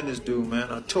understand this dude,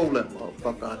 man. I told that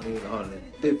motherfucker I need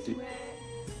 150.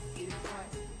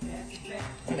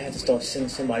 I'm gonna have to start sending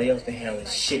somebody else to handle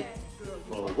this shit.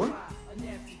 Oh, what?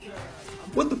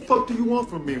 What the fuck do you want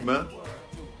from me, man?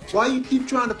 Why you keep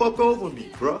trying to fuck over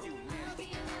me, bruh?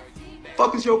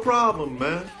 Fuck is your problem,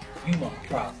 man? You my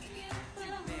problem.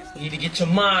 You need to get your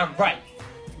mind right.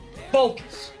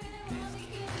 Focus.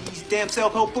 These damn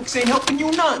self-help books ain't helping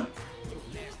you none.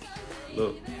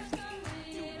 Look,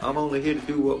 I'm only here to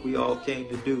do what we all came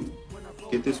to do.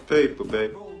 Get this paper,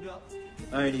 baby.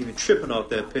 I ain't even tripping off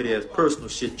that petty-ass personal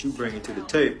shit you bringing to the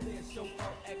table. You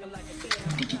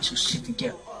need to get your shit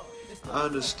together. I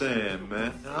understand,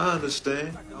 man. I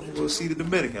understand. I'm gonna go see the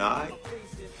Dominican, all right?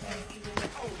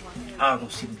 I'll go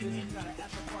see the Dominican.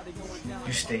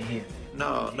 You stay here.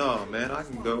 No, man. I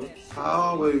can go. I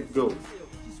always go.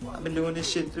 I've been doing this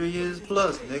shit 3 years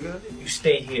plus, nigga. You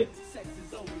stay here.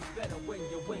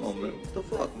 Come on, man. What the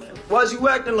fuck, man? Why's you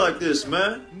acting like this,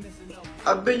 man?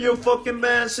 I've been your fucking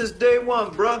man since day one,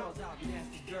 bruh.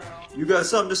 You got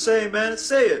something to say, man?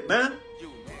 Say it, man.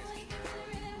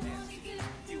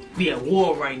 We at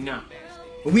war right now.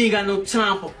 But we ain't got no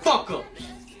time for fuck-ups.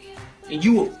 And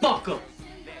you a fuck-up.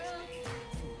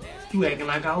 You acting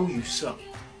like I owe you something.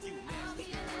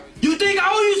 You think I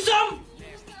owe you something?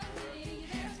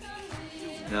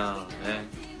 No, man.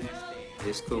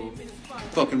 It's cool.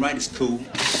 Fucking right, it's cool.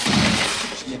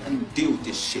 Man, I need to deal with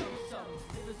this shit.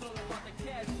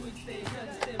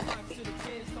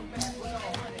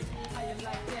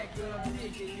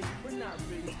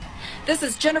 This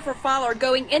is Jennifer Fowler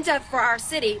going in depth for our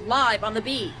city, live on the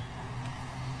beat.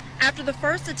 After the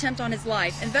first attempt on his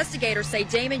life, investigators say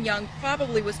Damon Young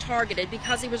probably was targeted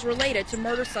because he was related to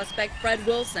murder suspect Fred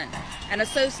Wilson, and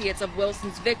associates of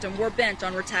Wilson's victim were bent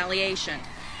on retaliation.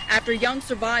 After Young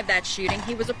survived that shooting,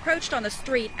 he was approached on the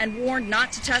street and warned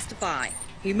not to testify.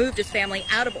 He moved his family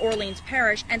out of Orleans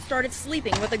Parish and started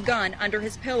sleeping with a gun under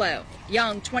his pillow.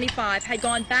 Young, 25, had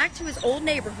gone back to his old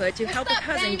neighborhood to help a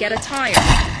cousin get a tire.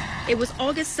 It was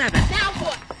August 7th.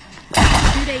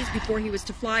 2 days before he was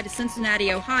to fly to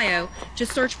Cincinnati, Ohio, to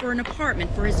search for an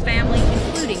apartment for his family,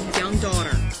 including his young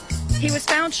daughter. He was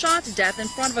found shot to death in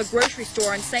front of a grocery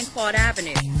store on St. Claude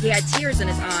Avenue. He had tears in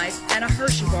his eyes and a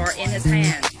Hershey bar in his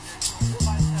hand.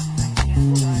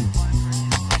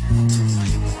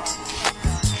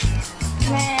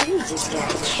 Man, you just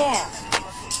got a cat.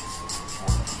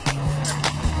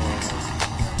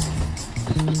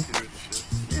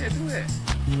 Yeah, do it.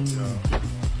 What's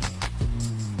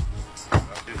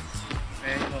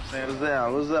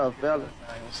up? What's up, fella?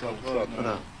 What's up? What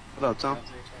up? What up, Tom?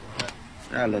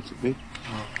 I'll let you be.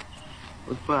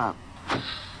 What's up?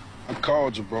 I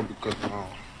called you, bro, because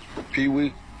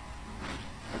Pee-wee,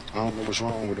 I don't know what's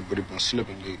wrong with it, but he been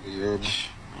slipping lately, you heard me?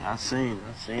 I seen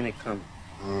it coming.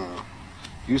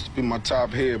 Used to be my top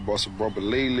head bosser, bro, but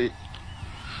lately,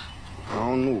 I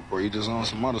don't know, bro. He just on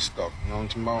some other stuff, you know what I'm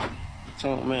talking about?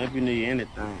 Tell me, man, if you need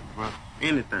anything, bro.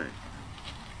 Anything.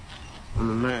 I'm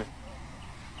the man.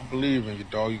 I believe in you,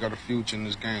 dog. You got a future in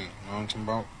this game, you know what I'm talking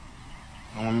about?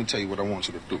 Now, let me tell you what I want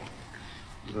you to do.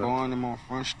 Go on them on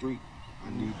Front Street. I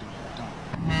need them done.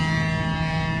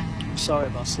 I'm sorry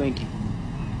about Slinky.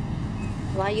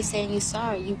 Why are you saying you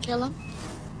sorry? You kill him?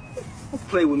 Don't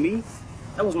play with me.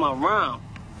 That was my round.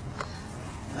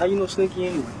 How you know Slinky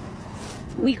anyway?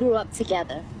 We grew up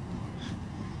together.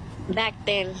 Back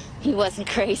then, he wasn't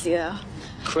crazy, though.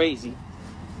 Crazy?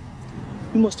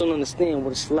 You must don't understand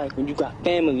what it's like when you got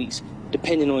families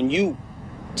depending on you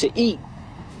to eat.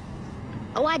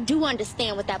 Oh, I do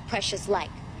understand what that pressure's like.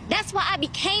 That's why I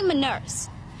became a nurse.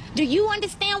 Do you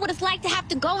understand what it's like to have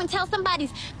to go and tell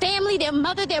somebody's family, their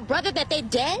mother, their brother that they're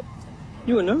dead?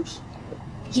 You a nurse?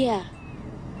 Yeah.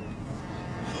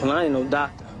 Well, I ain't no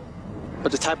doctor.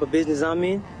 But the type of business I'm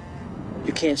in,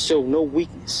 you can't show no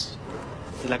weakness.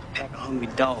 You're like a pack of hungry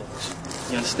dogs.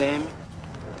 You understand me?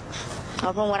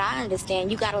 Well, from what I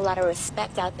understand, you got a lot of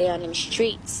respect out there on them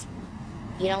streets.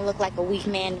 You don't look like a weak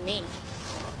man to me.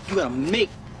 You gotta make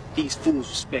these fools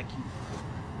respect you.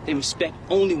 They respect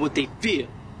only what they feel.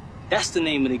 That's the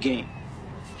name of the game.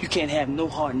 You can't have no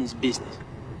heart in this business.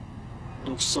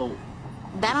 No soul.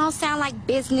 That don't sound like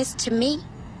business to me.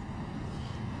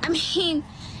 I mean,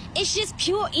 it's just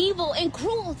pure evil and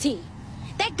cruelty.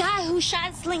 That guy who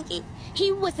shot Slinky,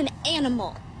 he was an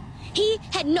animal. He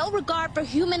had no regard for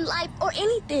human life or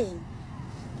anything.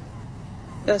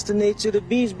 That's the nature of the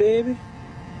beast, baby.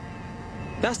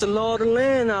 That's the law of the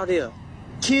land out here.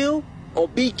 Kill or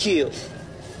be killed.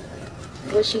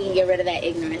 Wish you could get rid of that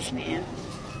ignorance, man.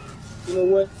 You know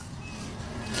what?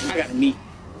 I got a meet.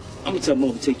 I'm gonna tell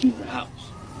Mo to take you to the house.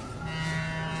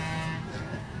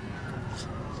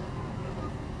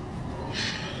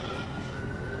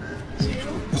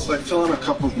 It's like filling a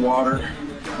cup with water,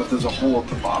 but there's a hole at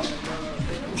the bottom.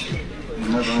 It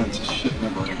never ends. This shit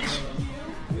never ends.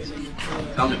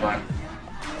 Tell me about it.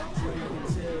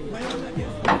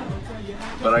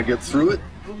 But I get through it.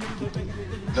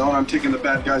 No, I'm taking the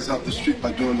bad guys off the street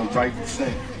by doing the right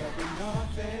thing.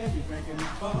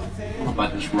 What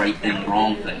about this right thing,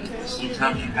 wrong thing?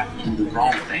 Sometimes you have to do the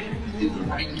wrong thing to do the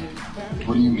right thing.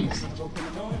 What do you mean?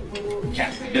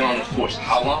 Cat, you've been on this course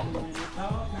how long?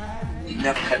 You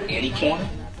never cut any corner?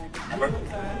 Never?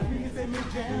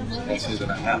 That's it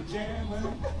and a half.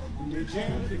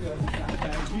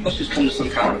 Let's just come to some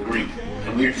kind of agreement.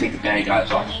 And we're to take the bad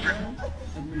guys off the street.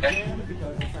 Okay?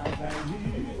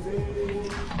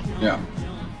 Yeah.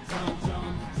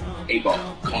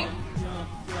 A-ball, come on.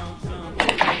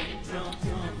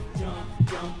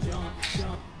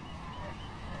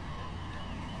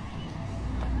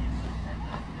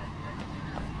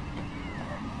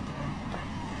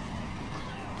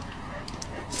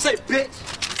 Say, bitch!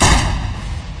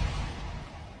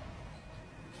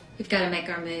 We've got to make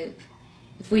our move.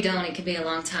 If we don't, it could be a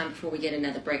long time before we get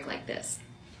another break like this.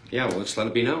 Yeah, well, let's let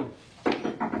it be known.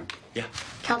 Yeah.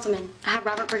 Councilman, I have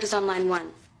Robert Bridges on line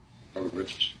 1. Robert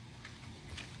Bridges.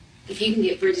 If you can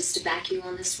get Bridges to back you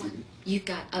on this one, you've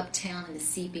got Uptown and the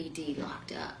CBD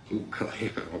locked up. Ooh,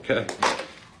 okay.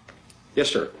 Yes,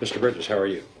 sir. Mr. Bridges, how are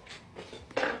you?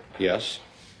 Yes.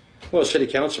 Well, as city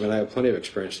councilman, I have plenty of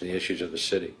experience in the issues of the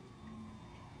city.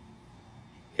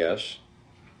 Yes.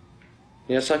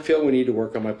 Yes, I feel we need to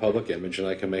work on my public image, and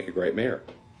I can make a great mayor.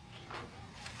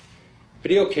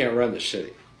 But Eo can't run the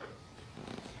city.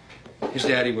 His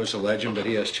daddy was a legend, but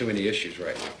he has too many issues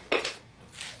right now.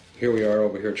 Here we are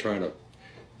over here trying to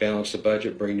balance the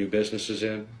budget, bring new businesses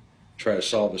in, try to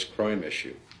solve this crime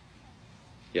issue.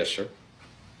 Yes, sir.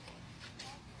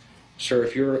 Sir,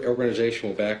 if your organization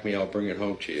will back me, I'll bring it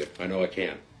home to you. I know I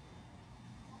can.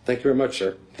 Thank you very much,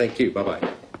 sir. Thank you. Bye-bye.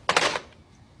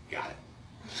 Got it.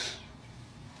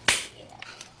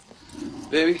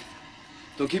 Baby,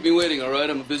 don't keep me waiting, all right?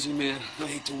 I'm a busy man. I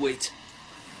hate to wait.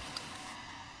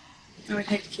 I would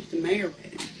hate to keep the mayor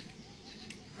waiting.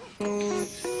 I don't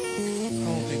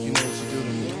think you know what you're doing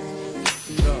to me.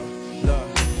 Look.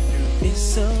 It's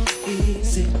so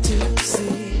easy to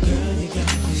see. Girl, you got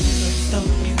me stuck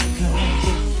in the car.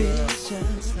 It feels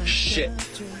just like shit.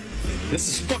 This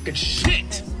is fucking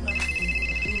shit.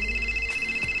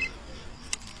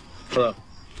 Hello.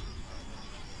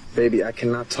 Baby, I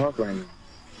cannot talk right now.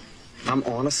 I'm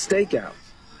on a stakeout.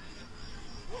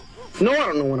 No, I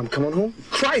don't know when I'm coming home.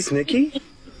 Christ, Nikki.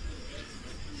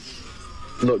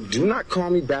 Look, do not call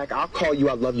me back. I'll call you.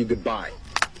 I love you. Goodbye.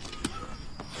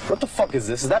 What the fuck is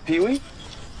this? Is that Pee-wee?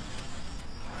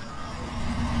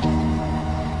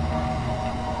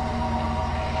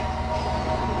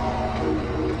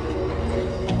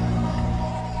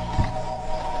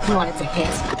 You wanted to hit.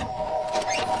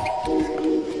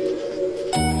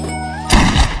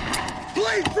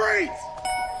 Please freeze!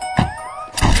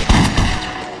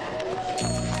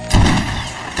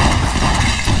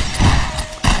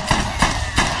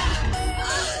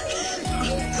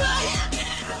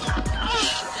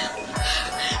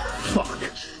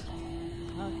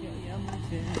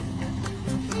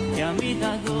 Y a mi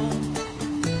lado,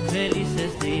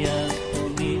 felices días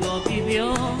conmigo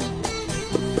vivió,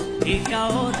 y que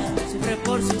ahora sufre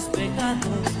por sus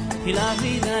pecados y la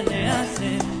vida le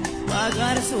hace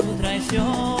pagar su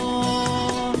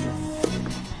traición.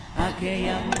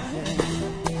 Aquella mujer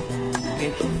que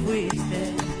tú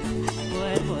fuiste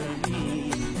fue por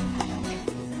mí.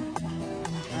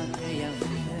 Aquella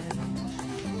mujer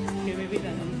que mi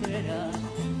vida entera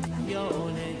yo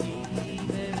le di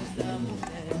de esta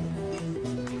mujer.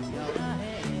 Y ahora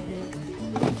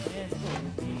es por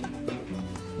ti.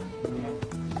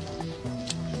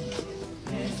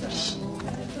 Esta mujer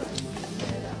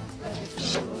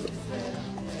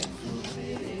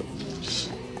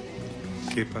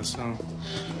 ¿Qué pasó?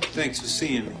 Thanks for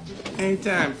seeing me.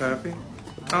 Anytime, Papi.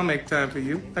 I'll make time for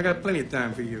you. I got plenty of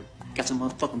time for you. Got some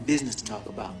motherfucking business to talk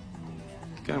about.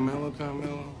 Carmelo.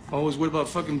 Always worried about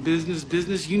fucking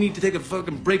business. You need to take a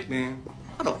fucking break, man.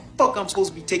 How the fuck I'm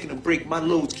supposed to be taking a break? My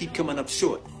loads keep coming up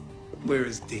short. Where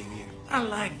is Damien? I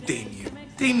like Damien.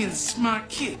 Damien's a smart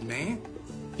kid, man.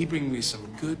 He bring me some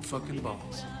good fucking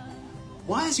balls.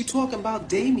 Why is you talking about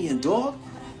Damien, dog?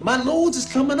 My loads is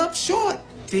coming up short.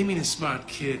 Damien is a smart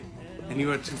kid, and you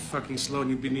are too fucking slow,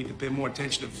 and you need to pay more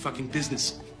attention to fucking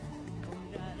business.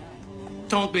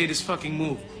 Don't bait his fucking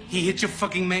move. He hit your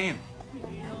fucking man.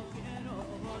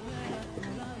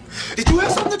 Did you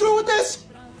have something to do with this?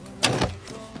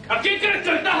 ¿A quién crees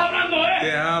que estás hablando,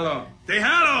 eh? Déjalo.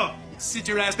 Déjalo. Sit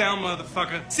your ass down,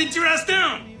 motherfucker. Sit your ass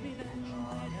down.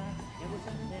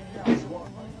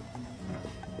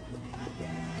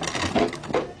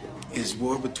 It's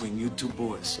war between you two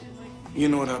boys. You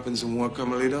know what happens in war,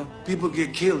 Carmelito? People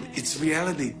get killed. It's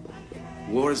reality.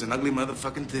 War is an ugly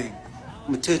motherfucking thing.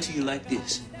 I'm gonna tell it to you like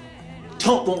this.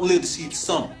 Tunk won't live to see the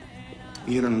summer.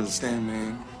 You don't understand,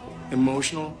 man.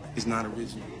 Emotional is not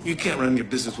original. You can't run your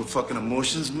business with fucking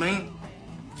emotions, man.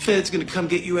 Fed's gonna come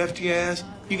get you after your ass.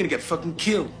 You're gonna get fucking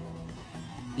killed.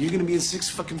 You're gonna be in 6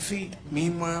 fucking feet.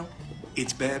 Meanwhile,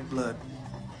 it's bad blood.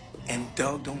 And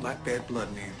dog don't like bad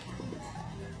blood, man.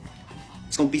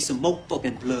 It's gonna be some more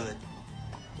fucking blood.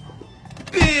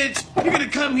 Bitch, you're gonna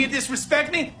come here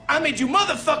disrespect me? I made you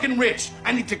motherfucking rich.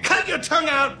 I need to cut your tongue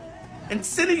out and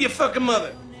send it to your fucking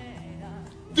mother.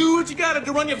 Do what you gotta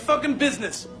to run your fucking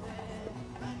business.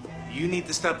 You need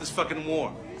to stop this fucking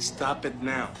war. Stop it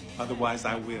now. Otherwise,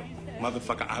 I will.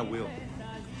 Motherfucker, I will.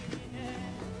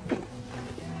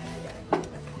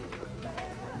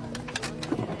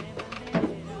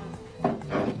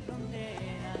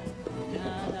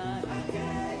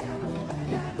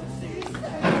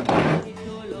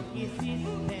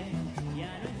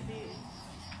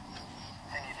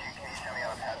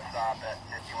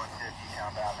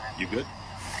 You good?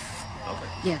 Okay.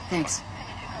 Yeah, thanks.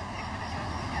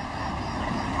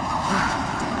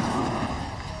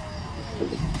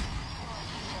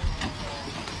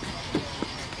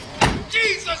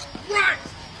 Jesus Christ!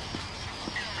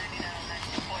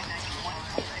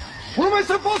 What am I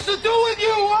supposed to do with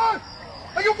you, huh?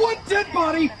 I got one dead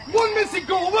body, one missing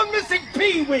goal, one missing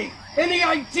Pee-wee. Any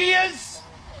ideas?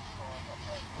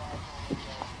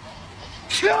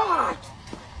 God!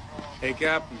 Hey,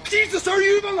 Captain. Jesus, are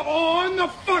you even on the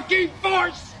fucking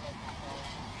force?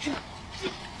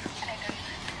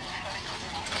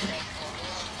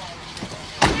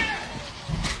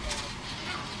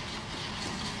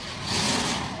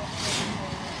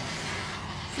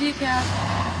 See you, Cap.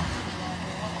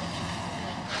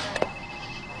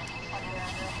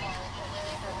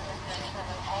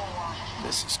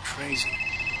 This is crazy.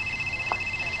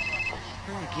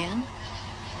 Her again?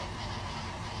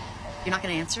 You're not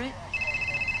gonna answer it?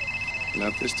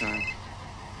 Not this time.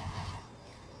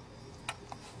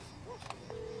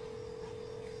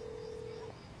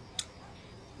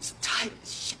 I'm tired of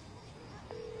this shit.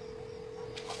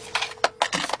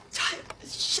 Tired of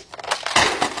this shit.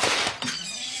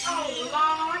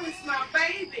 Oh, Lord, it's my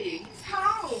baby. He's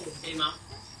home. Hey, Mom.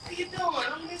 How you doing?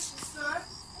 I miss you, son.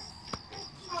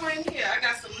 Come on in here. I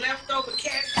got some leftover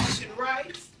catfish and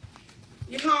rice.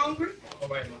 You hungry? All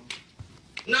right, Mom.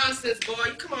 Nonsense, boy.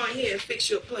 You come on here and fix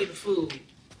you a plate of food.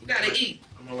 You gotta eat.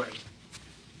 I'm all right.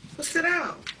 Well, sit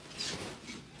down.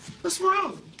 What's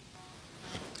wrong?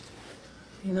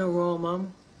 Ain't no wrong, Mama.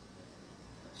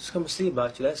 Just come to see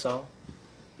about you, that's all.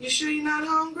 You sure you're not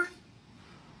hungry?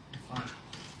 Fine.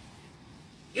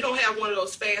 You don't have one of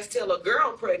those fast tell a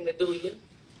girl pregnant, do you?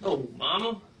 No,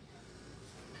 Mama.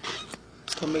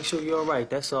 Just come make sure you're all right,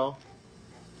 that's all.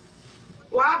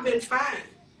 Well, I've been fine.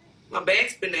 My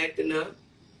back's been acting up.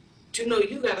 But you know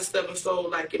you got a stubborn soul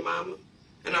like your mama.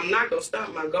 And I'm not going to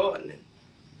stop my gardening.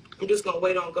 I'm just going to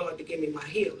wait on God to give me my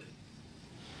healing.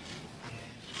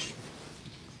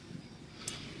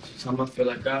 Sometimes I feel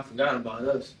like God forgot about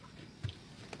us.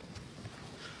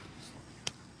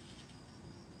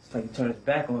 It's like he turned his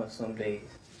back on us some days.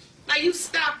 Now you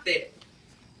stop that.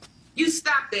 You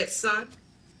stop that, son.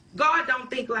 God don't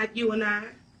think like you and I.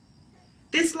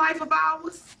 This life of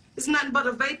ours is nothing but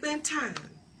a vapor in time.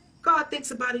 God thinks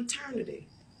about eternity.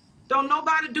 Don't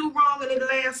nobody do wrong and it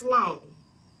lasts long.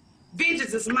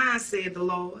 Vengeance is mine, said the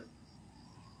Lord.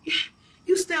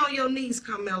 You stay on your knees,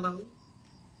 Carmelo.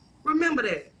 Remember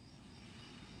that.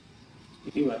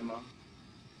 You right, Mom.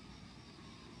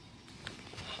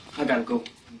 I gotta go.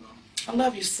 I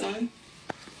love you, son.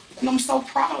 And I'm so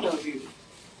proud of you.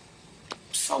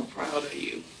 I'm so proud of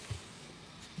you.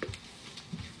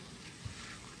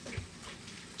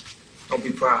 Don't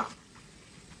be proud.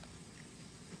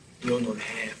 You don't know the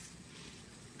half.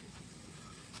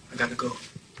 I gotta go.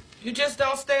 You just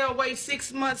don't stay away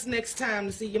 6 months next time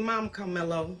to see your mom,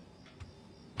 Carmelo.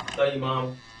 Love you,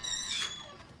 Mom.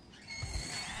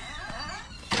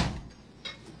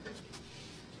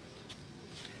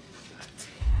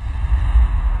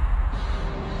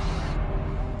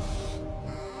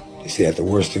 They say that the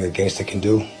worst thing a gangster can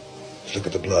do is look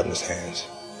at the blood in his hands.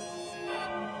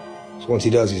 So once he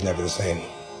does, he's never the same.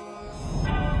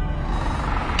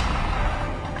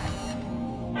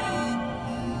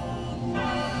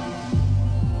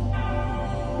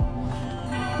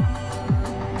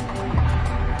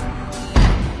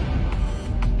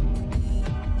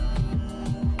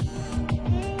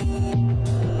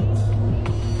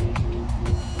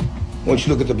 Once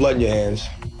you look at the blood in your hands,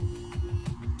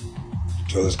 the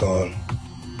drill is gone,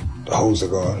 the holes are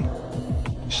gone,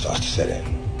 it starts to set in.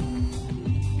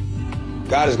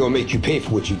 God is gonna make you pay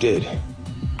for what you did.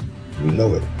 You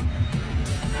know it.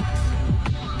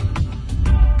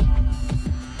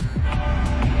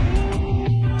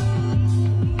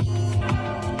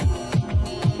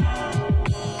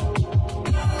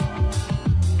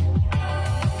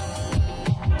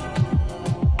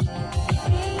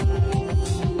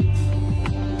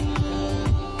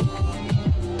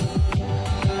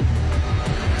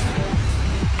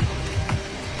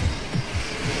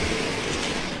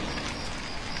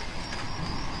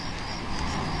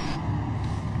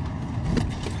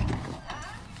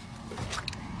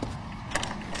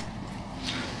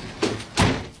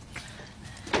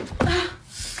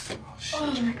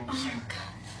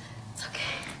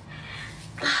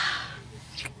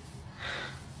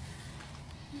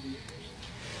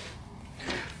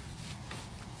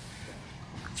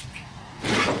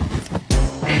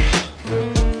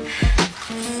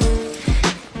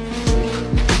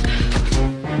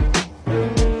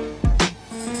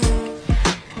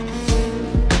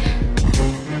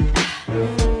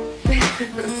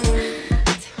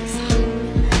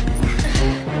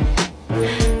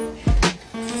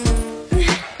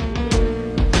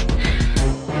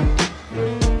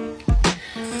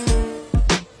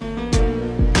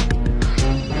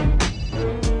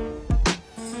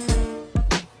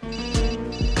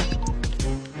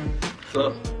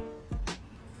 Look.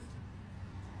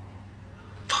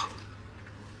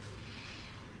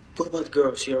 What about the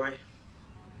girl? Is she alright?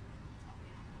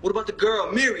 What about the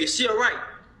girl, Mary? Is she alright?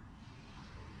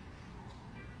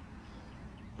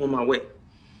 On my way.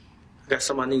 I got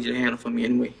something I need you to handle for me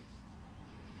anyway.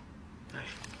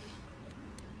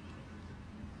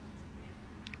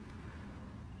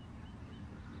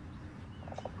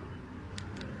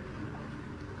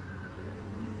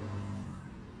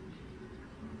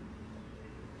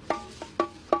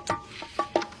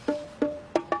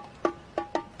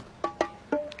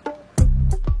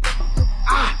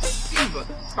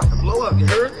 You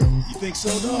heard me? You think so,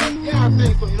 dog? Yeah, I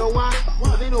think so. You know why?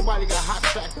 Well, ain't nobody got hot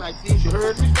tracks like these. You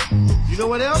heard me? You know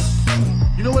what else?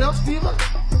 You know what else, Fever?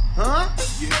 Huh?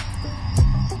 Yeah.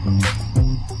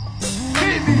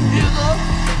 Hit me, nigga!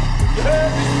 You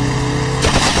heard me?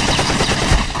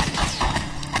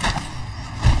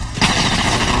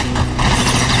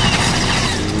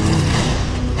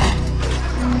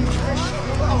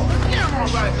 Oh, yeah, I'm all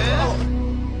right, man.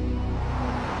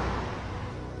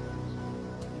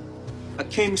 I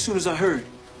came as soon as I heard.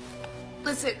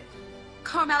 Listen,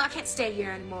 Carmelo, I can't stay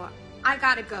here anymore. I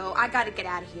gotta go. I gotta get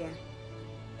out of here.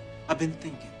 I've been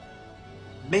thinking.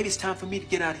 Maybe it's time for me to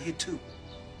get out of here, too.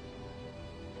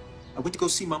 I went to go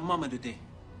see my mama today.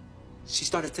 She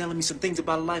started telling me some things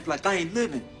about life like I ain't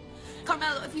living.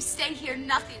 Carmelo, if you stay here,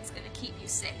 nothing's gonna keep you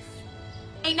safe.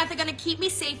 Ain't nothing gonna keep me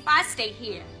safe if I stay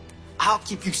here. I'll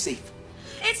keep you safe.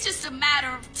 It's just a matter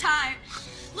of time.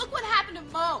 Look what happened to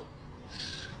Mo.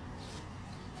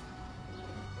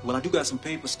 Well, I do got some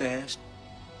paper stashed.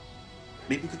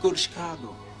 Maybe we could go to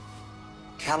Chicago,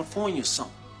 California or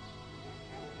something.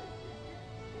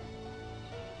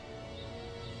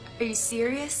 Are you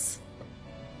serious?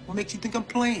 What makes you think I'm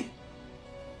playing?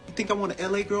 You think I want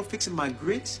an LA girl fixing my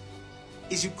grits?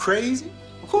 Is you crazy?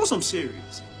 Of course I'm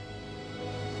serious.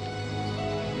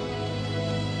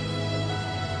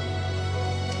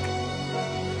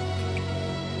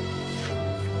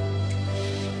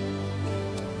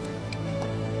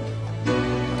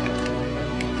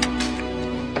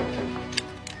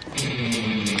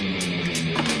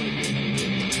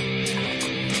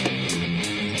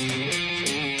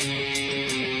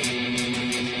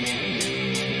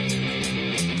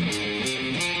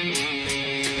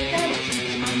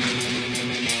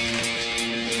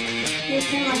 You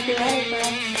seem like you're ready, bro.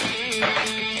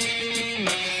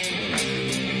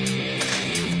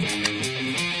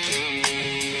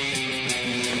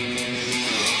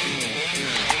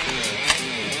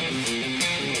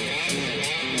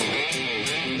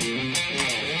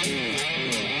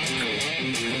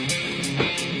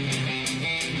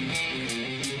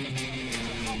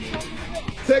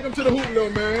 Take him to the hoop, little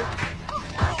man.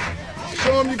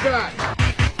 Show him you got it.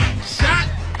 Shot.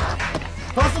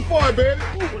 Hustle for it, baby.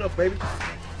 What up, baby?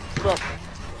 What up?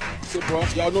 So, bro,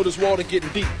 y'all know this water getting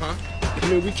deep, huh? I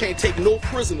mean, we can't take no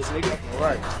prisoners, nigga. All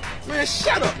right. Man,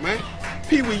 shut up, man.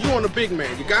 Pee-wee, you on the big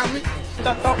man. You got me?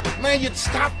 Man, you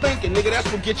stop thinking, nigga. That's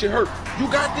what get you hurt.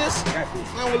 You got this? Got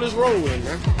this. Man, well, let's roll in,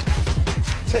 man.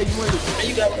 Tell you what, man,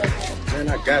 you got what? Man,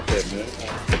 I got that, man.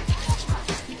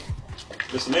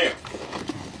 Listen there.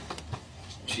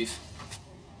 Chief.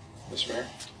 Mr. Mayor.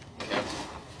 Captain.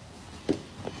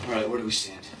 All right, where do we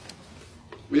stand?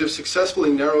 We have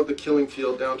successfully narrowed the killing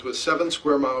field down to a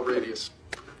 7-square-mile radius.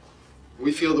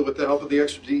 We feel that with the help of the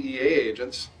extra DEA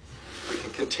agents, we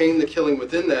can contain the killing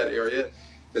within that area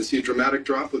and see a dramatic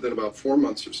drop within about 4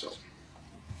 months or so.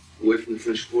 Away from the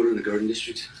French Quarter and the Garden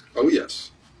District? Oh,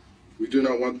 yes. We do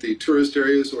not want the tourist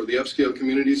areas or the upscale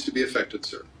communities to be affected,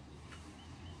 sir.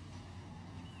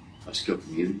 Upscale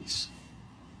communities?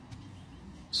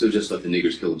 So just let the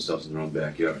niggers kill themselves in their own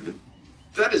backyard, huh?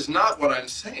 That is not what I'm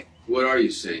saying. What are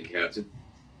you saying, Captain?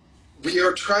 We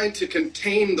are trying to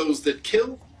contain those that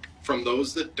kill from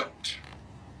those that don't.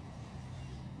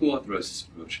 Who authorized this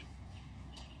approach?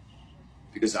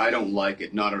 Because I don't like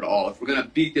it, not at all. If we're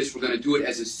gonna beat this, we're gonna do it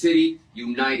as a city,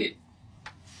 united.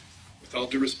 With all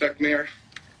due respect, Mayor,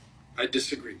 I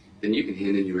disagree. Then you can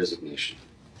hand in your resignation.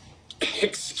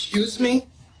 Excuse me?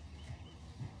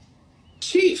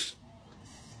 Chief!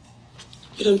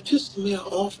 You done pissed the mayor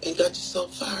off and got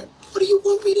yourself fired. What do you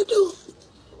want me to do?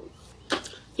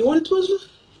 You want a Twizzler?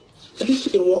 At least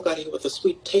you can walk out of here with a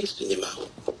sweet taste in your mouth.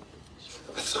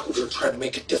 I thought we were trying to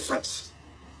make a difference.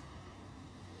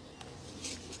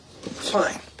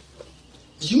 Fine.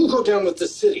 You go down with the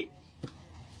city.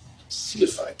 See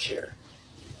if I care.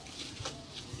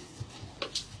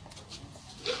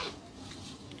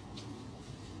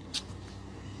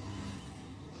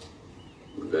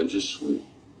 Revenge is sweet.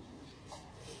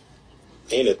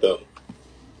 Ain't it, though?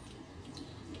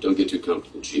 Don't get too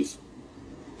comfortable, Chief.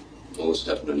 All this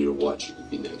happened on your watch. You could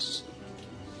be next.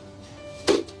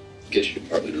 Get your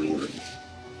department in order.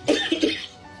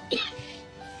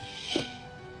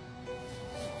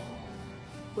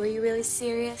 Were you really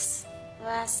serious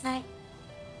last night?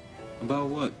 About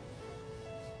what?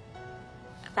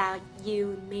 About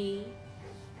you and me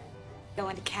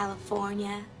going to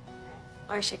California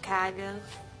or Chicago?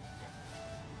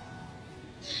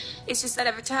 It's just that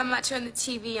every time I turn the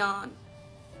TV on,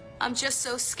 I'm just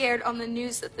so scared on the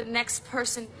news that the next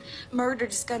person murdered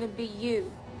is gonna be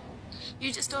you.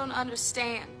 You just don't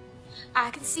understand. I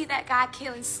can see that guy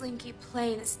killing Slinky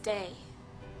plain as day.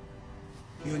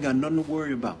 You ain't got nothing to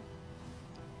worry about.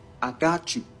 I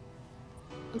got you.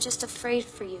 I'm just afraid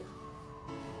for you.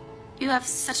 You have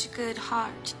such a good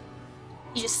heart.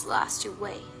 You just lost your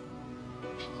way.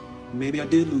 Maybe I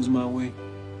did lose my way.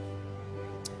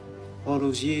 All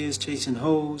those years chasing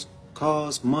hoes,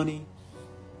 cars, money.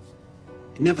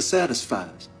 It never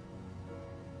satisfies.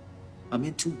 I'm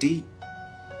in too deep.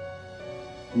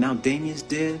 Now Damien's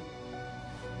dead.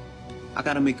 I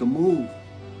gotta make a move.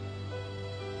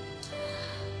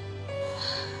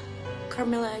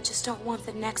 Carmilla, I just don't want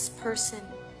the next person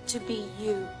to be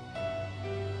you.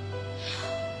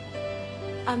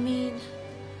 I mean,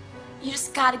 you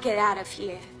just gotta get out of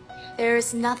here. There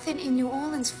is nothing in New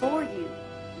Orleans for you.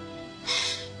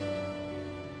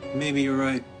 Maybe you're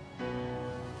right.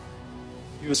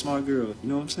 You're a smart girl, you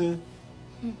know what I'm saying?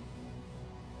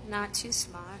 Not too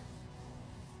smart.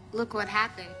 Look what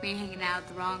happened. Me hanging out at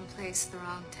the wrong place at the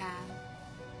wrong time.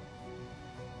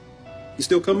 You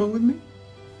still coming with me?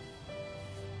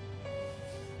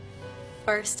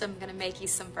 First, I'm gonna make you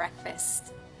some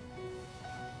breakfast.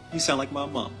 You sound like my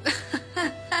mom.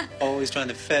 Always trying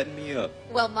to fatten me up.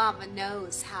 Well, Mama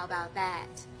knows. How about that?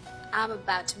 I'm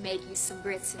about to make you some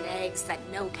grits and eggs that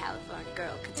no California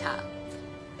girl can top.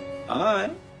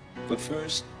 Alright. But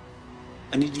first,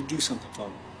 I need you to do something for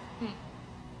me.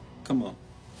 Come on.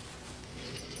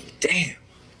 Damn.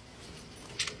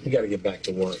 You gotta get back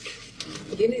to work.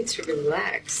 You need to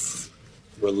relax.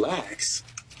 Relax?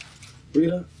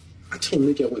 Rita, I told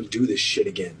Nikki I wouldn't do this shit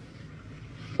again.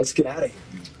 Let's get out of here.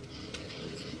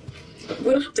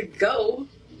 We don't have to go.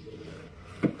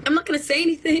 I'm not gonna say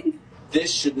anything.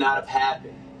 This should not have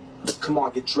happened. Come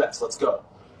on, get dressed. Let's go.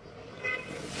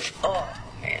 Oh,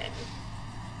 man.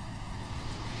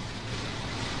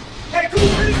 Hey, cool.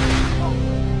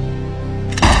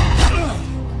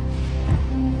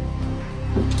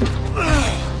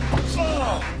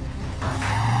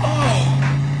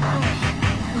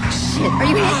 Shit, are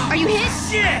you hit? Are you hit?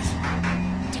 Shit!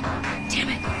 Damn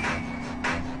it.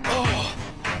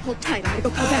 Hold tight, I'm gonna go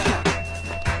call backup.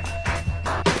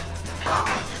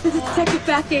 This is Detective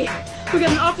Bathgate. We got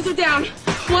an officer down.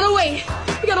 108.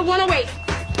 We got a 108.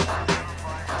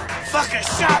 Fucker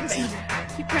shot me!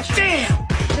 Keep pressure. Damn!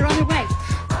 They're on their way.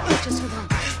 Just hold on.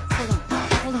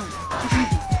 Hold on. Keep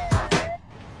moving.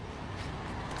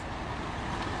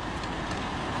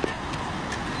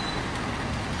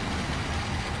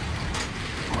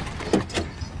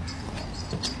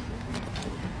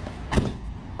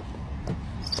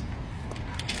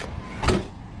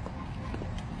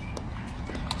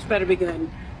 Better be good.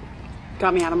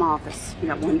 Got me out of my office. We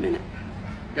got 1 minute.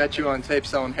 Got you on tape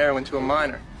selling heroin to a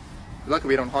minor. Lucky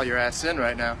we don't haul your ass in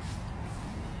right now.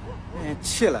 Man,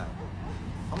 chill out.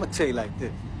 I'm gonna tell you like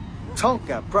this. Tunk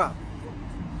got property.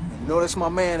 You know that's my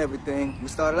man, everything. We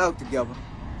started out together.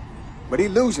 But he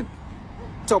losing it.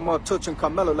 Talking about touching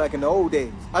Carmelo like in the old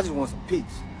days. I just want some peace.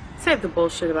 Save the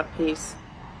bullshit about peace.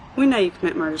 We know you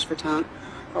commit murders for Tunk.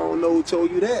 I don't know who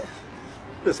told you that.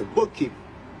 That's a bookkeeper.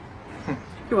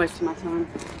 You're wasting my time.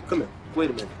 Come here. Wait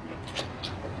a minute.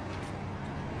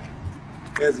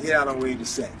 There's a guy on the way to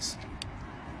sex.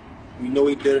 We know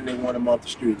he did it and they want him off the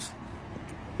streets.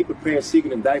 He preparing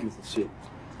secret indictments and shit.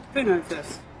 Who knows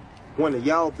this? One of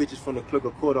y'all bitches from the clerk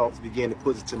of court office began to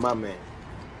put it to my man.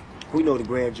 We know the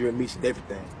grand jury meets and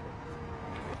everything.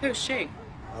 Who's she?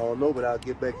 I don't know, but I'll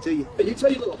get back to you. Hey, you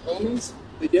tell your little homies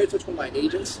they dare touch one of my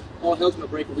agents, all hell's gonna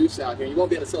break loose out here. You won't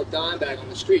be able to sell a dime bag on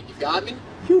the street. You got me?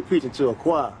 You preaching to a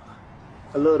choir.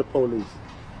 I love the police.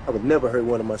 I would never hurt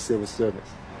one of my civil servants.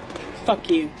 Fuck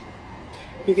you.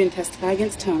 You're gonna testify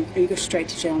against Tunk, or you go straight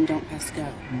to jail and don't pass go.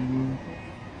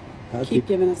 Keep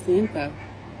giving us the info.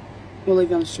 We'll leave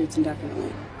you on the streets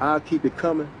indefinitely. I'll keep it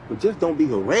coming, but just don't be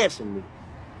harassing me.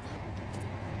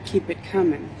 Keep it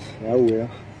coming. I will.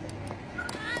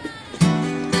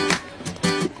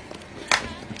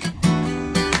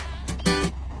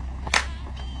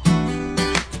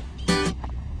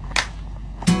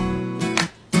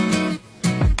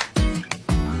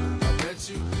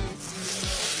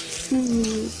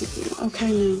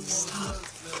 Okay, now stop.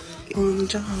 We're on the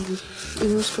job.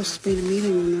 And we're supposed to be in a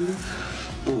meeting, remember?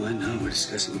 Oh, I know. We're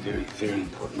discussing very, very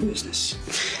important business.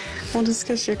 We'll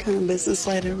discuss your kind of business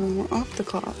later when we're off the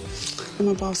clock. And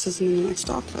my boss isn't in the next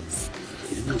office.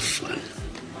 You're no fun.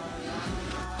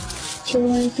 Sure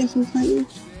learn anything from Clinton?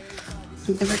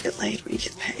 You never get laid when you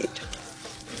get paid.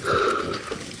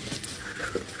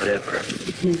 Whatever.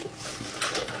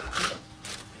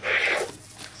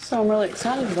 So I'm really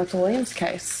excited about the Williams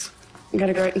case. You got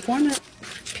a great informant,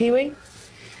 Pee-wee.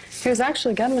 He was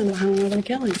actually gunman behind one of the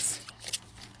killings.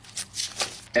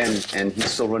 And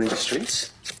he's still running the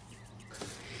streets?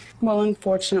 Well,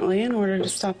 unfortunately, in order to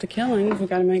stop the killings, we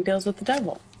got to make deals with the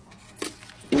devil.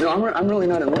 You know, I'm really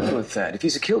not in love with that. If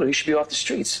he's a killer, he should be off the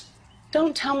streets.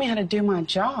 Don't tell me how to do my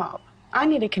job. I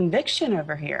need a conviction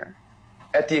over here.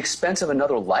 At the expense of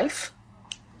another life?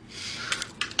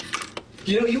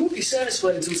 You know, you won't be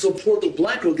satisfied until some poor little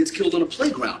black girl gets killed on a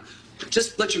playground.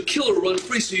 Just let your killer run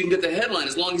free so you can get the headline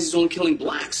as long as he's only killing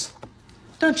blacks.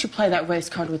 Don't you play that race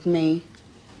card with me.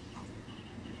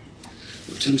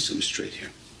 Well, tell me something straight here.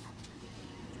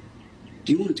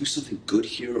 Do you want to do something good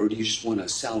here, or do you just want a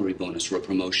salary bonus or a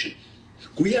promotion?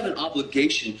 We have an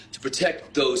obligation to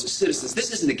protect those citizens.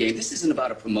 This isn't a game. This isn't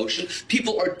about a promotion.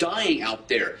 People are dying out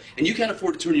there, and you can't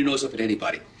afford to turn your nose up at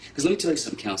anybody. Because let me tell you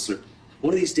something, counselor.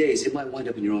 One of these days, it might wind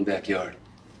up in your own backyard.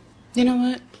 You know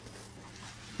what?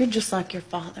 You're just like your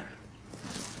father.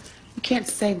 You can't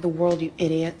save the world, you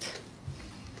idiot.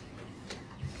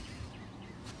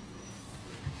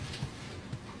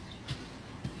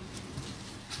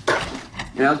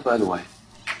 You know, by the way,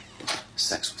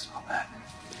 sex was all that.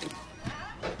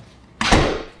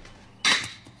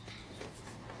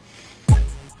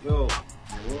 Yo,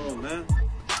 whoa, man.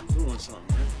 Doing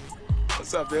something, man.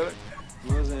 What's up, Billy?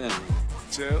 What's happening?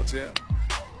 Chill.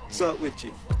 What's up with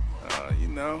you? You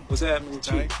know. What's happening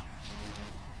with you? Tight.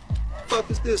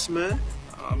 Fuck is this, man?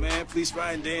 Oh, man, police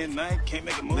riding day and night. Can't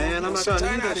make a move. Man, I'm not trying to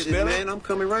get out of this, man. I'm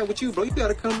coming right with you, bro. You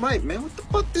gotta come right, man. What the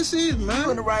fuck this is, man? You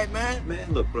in the right, man.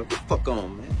 Man, look, bro. Get the fuck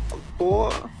on, man.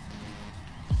 Boy.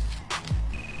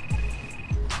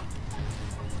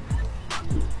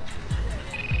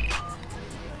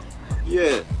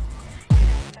 Yeah.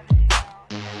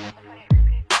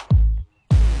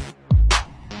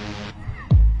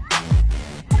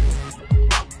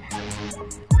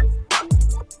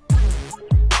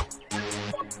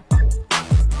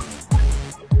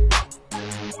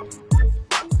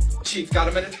 Chief, got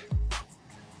a minute?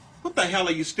 What the hell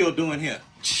are you still doing here?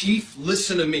 Chief,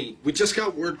 listen to me. We just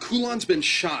got word Kulan's been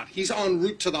shot. He's en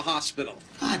route to the hospital.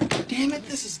 God damn it,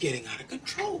 this is getting out of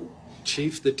control.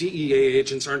 Chief, the DEA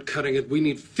agents aren't cutting it. We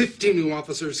need 50 new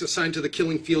officers assigned to the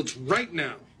killing fields right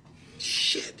now.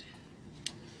 Shit.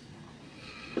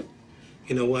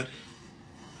 You know what?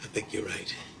 I think you're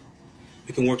right.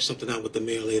 We can work something out with the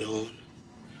mayor later on.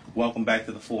 Welcome back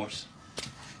to the force.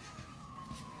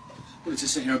 What is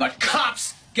this in here about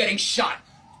cops getting shot?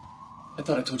 I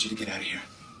thought I told you to get out of here.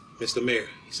 Mr. Mayor,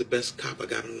 he's the best cop I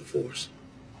got on the force.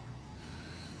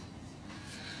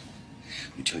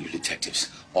 You tell your detectives,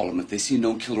 all of them, if they see a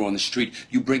known killer on the street,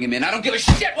 you bring him in. I don't give a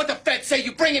shit what the feds say.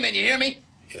 You bring him in, you hear me?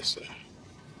 Yes, sir.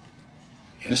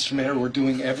 Mr. Mayor, we're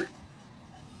doing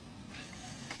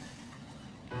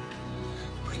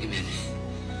Hey, man,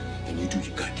 and you do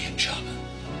your goddamn job.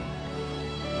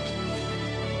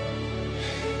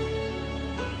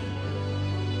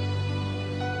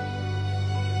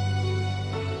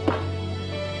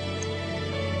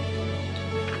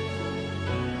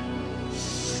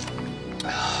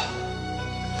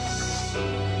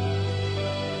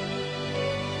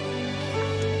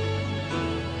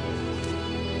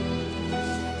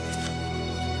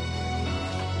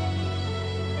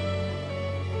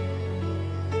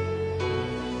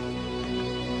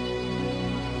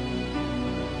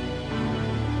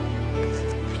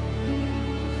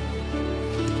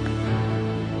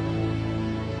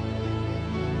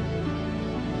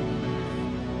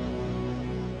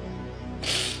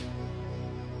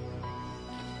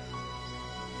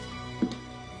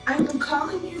 I've been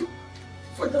calling you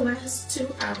for the last 2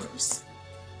 hours.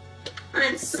 I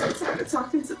am so tired of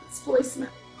talking to this voicemail.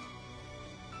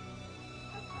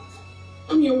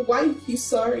 I'm your wife, you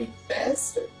sorry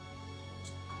bastard.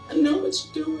 I know what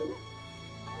you're doing.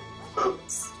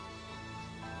 Promise.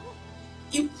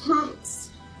 You promise.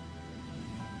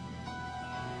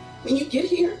 When you get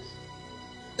here,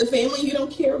 the family you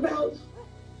don't care about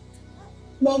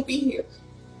won't be here.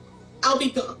 I'll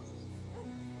be gone.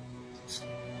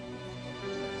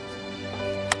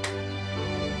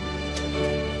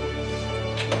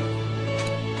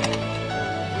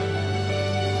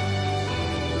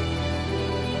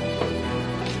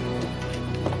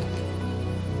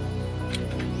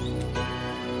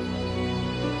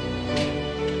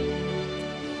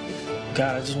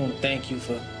 God, I just want to thank you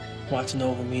for watching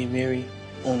over me and Mary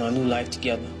on our new life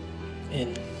together.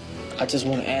 And I just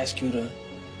want to ask you to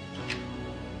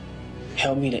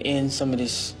help me to end some of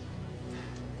this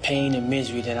pain and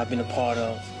misery that I've been a part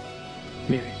of.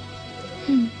 Mary,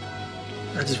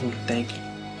 I just want to thank you.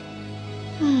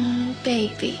 Oh,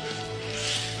 baby.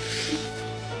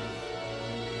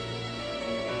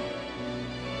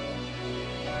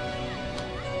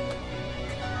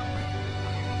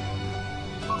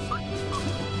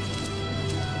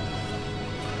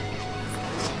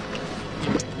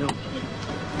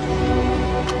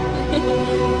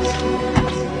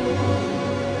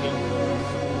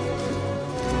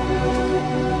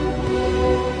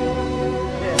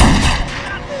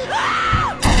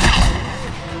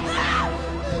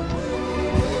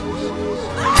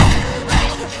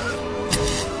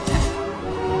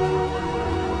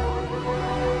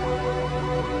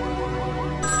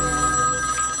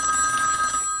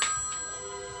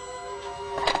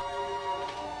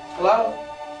 Hello?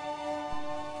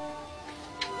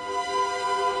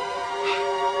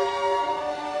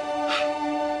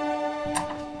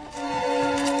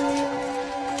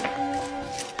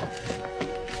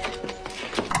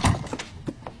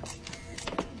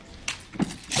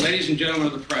 Ladies and gentlemen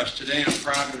of the press, today I'm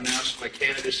proud to announce my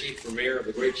candidacy for mayor of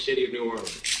the great city of New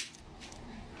Orleans.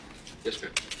 Yes,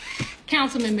 ma'am.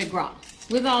 Councilman McGraw,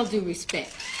 with all due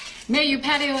respect, Mayor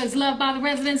Patio is loved by the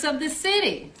residents of this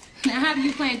city. Now, how do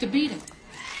you plan to beat him?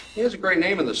 He has a great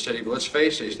name in the city, but let's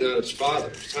face it, he's not its father.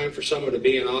 It's time for someone to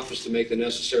be in office to make the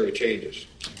necessary changes.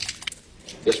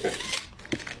 Yes, ma'am.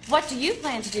 What do you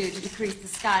plan to do to decrease the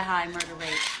sky-high murder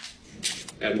rate?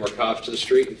 Add more cops to the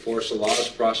street, enforce the laws,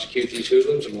 prosecute these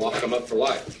hoodlums, and lock them up for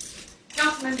life.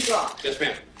 Councilman McGraw. Yes,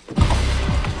 ma'am.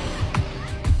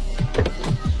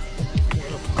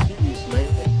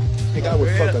 Think I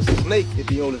would fuck a snake if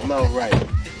he owned his mouth right.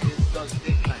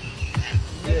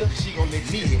 Yeah, she gonna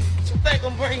make me hit. What you think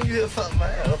I'm bringing you here for,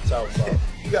 man? I'm talking about.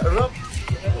 You got enough?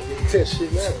 Test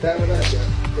shit, man. Damn it, I got.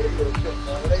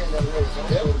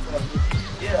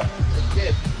 Yeah,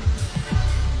 yeah.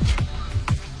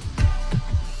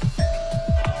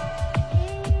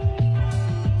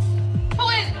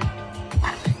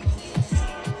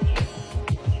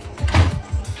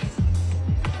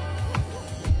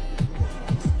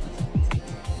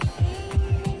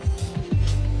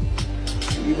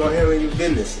 You gonna handle your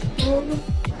business.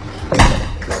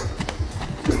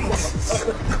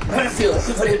 How do you feel?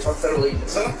 Everybody into a federal agent,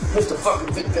 huh? Mr.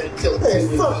 fucking Big Bad Killer.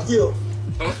 Hey, fuck you.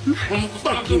 Huh?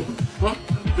 Fuck you. Huh?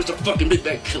 Mr. fucking Big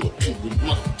Bad Killer. You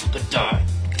motherfucker die.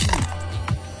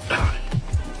 Die.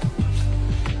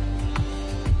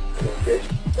 Okay.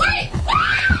 Wait!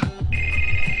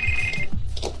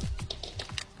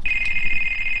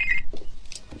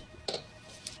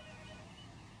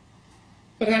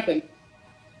 What happened?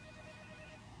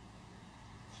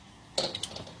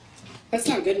 That's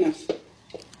not good enough.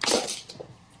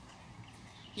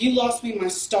 You lost me my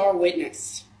star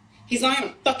witness. He's lying in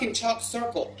a fucking chalk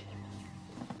circle.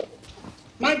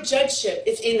 My judgeship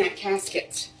is in that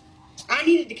casket. I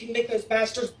needed to convict those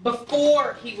bastards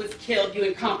before he was killed, you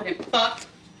incompetent fuck.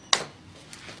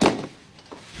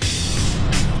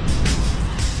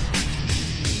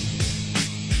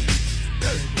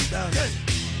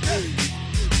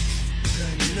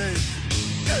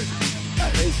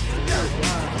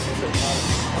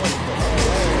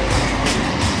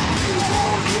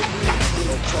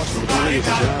 Come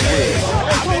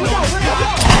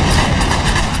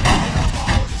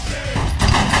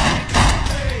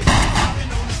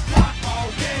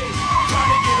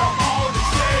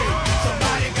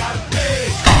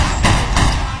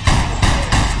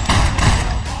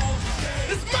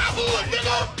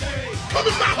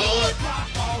in my hood.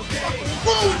 What's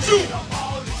wrong with you?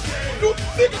 You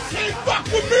niggas can't fuck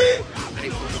with me.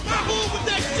 My hood with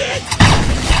that shit.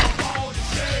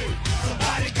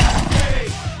 Somebody got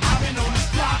paid. I've been on this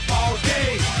block all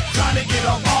day, trying to get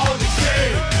up all the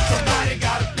shade. Somebody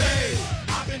got paid.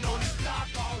 I've been on this block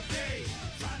all day,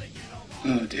 trying to get up all the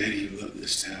shade. Oh, Daddy, you love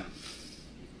this town.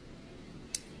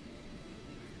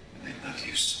 And they love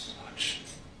you so much.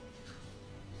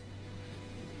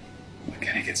 Why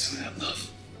can't I get some of that love?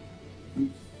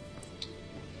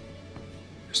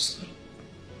 Just a little.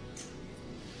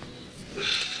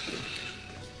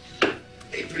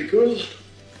 Hey, pretty girl.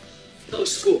 How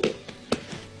was school?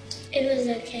 It was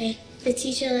okay. The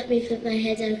teacher let me put my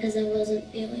head down because I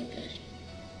wasn't feeling good.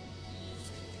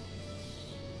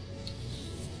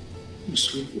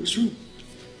 What's wrong?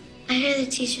 I heard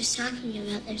the teachers talking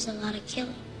about there's a lot of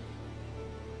killing.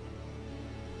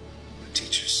 What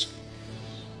teachers?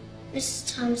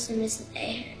 Mrs. Thomas and Mrs.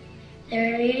 Ayer. They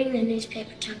were reading the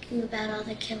newspaper talking about all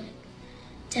the killing.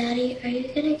 Daddy, are you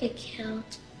gonna get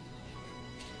killed?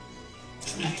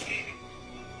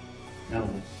 No.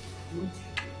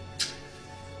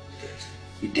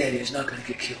 Your daddy is not gonna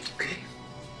get killed, okay?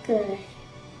 Good.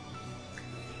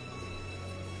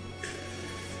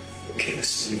 Okay,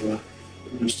 listen, you go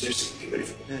upstairs and get ready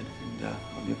for bed, and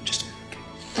I'll be up in just a minute,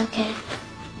 okay? Okay.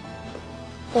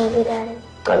 Love you, Daddy.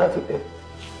 I love you, babe.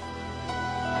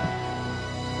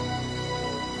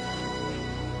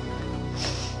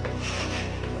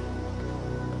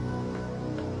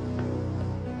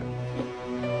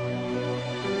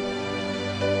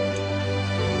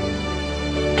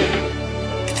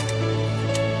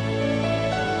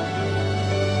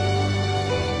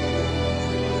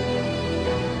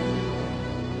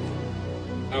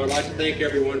 I would like to thank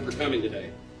everyone for coming today.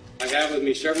 I have with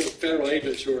me several federal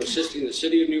agents who are assisting the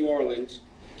city of New Orleans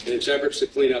in its efforts to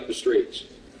clean up the streets.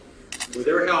 With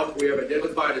their help, we have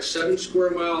identified a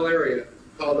 7-square-mile area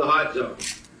called the Hot Zone,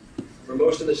 where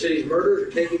most of the city's murders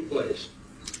are taking place.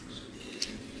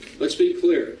 Let's be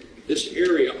clear. This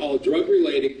area, all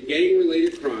drug-related,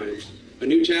 gang-related crimes, a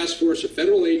new task force of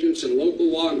federal agents and local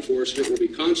law enforcement will be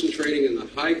concentrating in the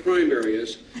high-crime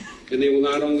areas, and they will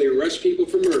not only arrest people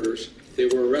for murders, they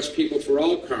will arrest people for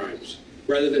all crimes,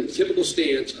 rather than the typical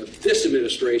stance of this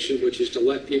administration, which is to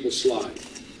let people slide.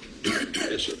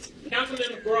 Yes, sir. Councilman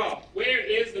McGraw, where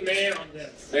is the mayor on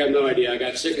this? I have no idea. I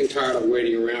got sick and tired of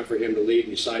waiting around for him to leave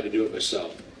and decided to do it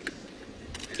myself.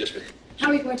 Yes, ma'am. How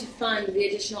are we going to fund the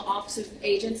additional officers and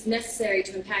agents necessary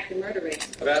to impact the murder rate?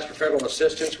 I've asked for federal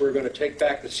assistance. We're going to take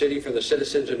back the city for the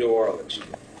citizens of New Orleans.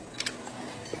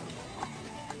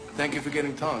 Thank you for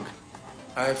getting tongue.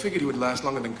 I figured he would last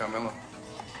longer than Carmelo.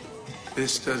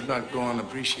 This does not go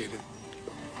unappreciated.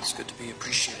 It's good to be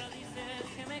appreciated.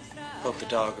 Hope the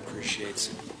dog appreciates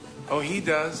it. Oh, he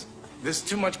does. There's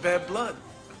too much bad blood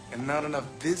and not enough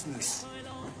business.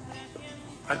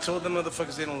 I told them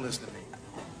motherfuckers they don't listen to me.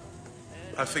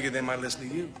 I figured they might listen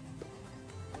to you.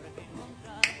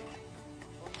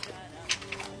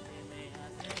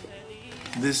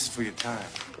 This is for your time.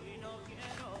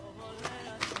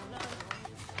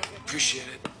 Appreciate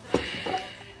it.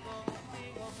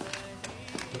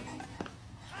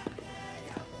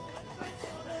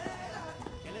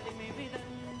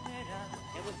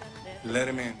 Let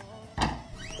him in.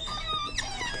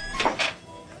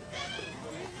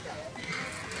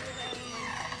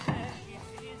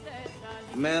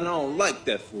 Man, I don't like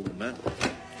that fool, man.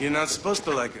 You're not supposed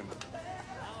to like him.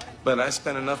 But I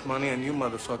spent enough money on you,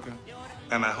 motherfucker.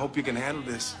 And I hope you can handle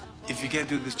this. If you can't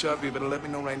do this job, you better let me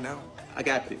know right now. I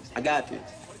got this.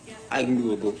 I can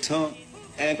do a go tongue,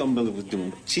 and Carmelo was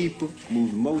doing cheaper,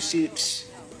 moving more ships,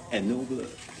 and no blood.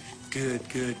 Good,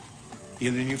 good.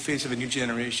 You're the new face of a new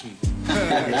generation.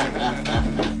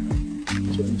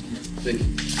 Thank you.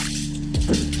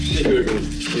 Thank you, everyone.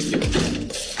 Thank you.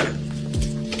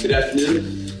 Good afternoon.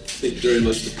 Thank you very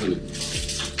much for coming.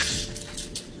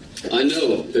 I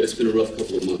know that it's been a rough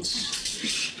couple of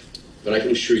months, but I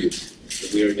can assure you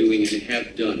that we are doing and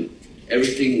have done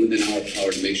everything within our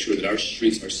power to make sure that our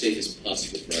streets are safe as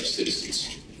possible for our citizens.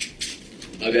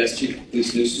 I've asked Chief of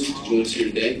Police Newsom to join us here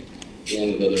today,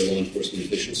 along with other law enforcement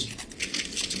officials.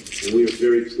 And we are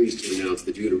very pleased to announce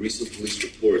that due to recent police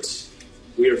reports,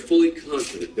 we are fully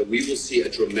confident that we will see a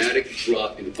dramatic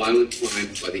drop in violent crime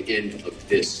by the end of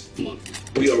this month.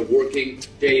 We are working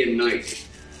day and night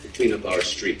to clean up our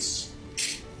streets.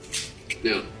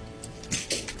 Now,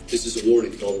 this is a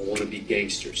warning to all the wannabe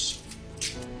gangsters.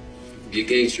 Be a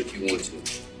gangster if you want to,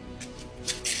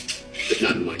 but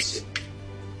not in my city.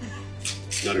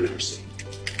 Not in our city.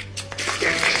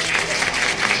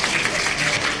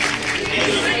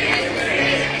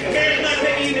 Mayor's not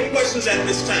taking any questions at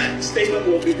this time. Statement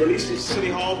will be released in City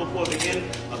Hall before the end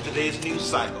of today's news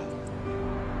cycle.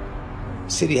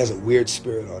 City has a weird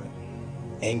spirit on it.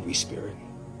 Angry spirit.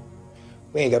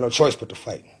 We ain't got no choice but to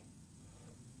fight.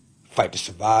 Fight to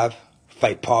survive.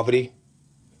 Fight poverty.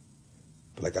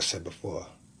 But like I said before,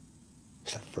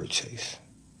 it's that first chase.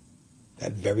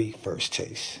 That very first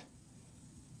chase.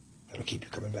 That'll keep you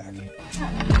coming back.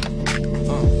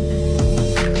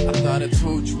 I thought I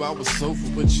told you I was sofa,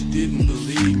 but you didn't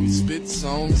believe me. Spit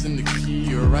songs in the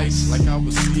key of ice like I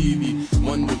was Stevie.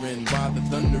 Wondering why the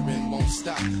thundering won't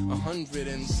stop. 100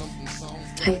 and something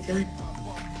songs. How you feeling?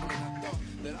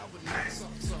 Have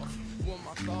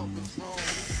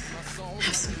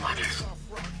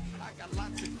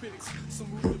some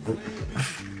water.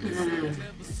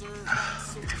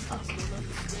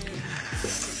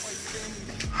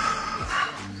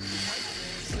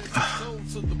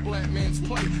 To the black man's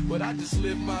plight, but I just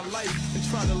live my life and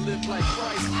try to live like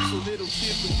Christ. So little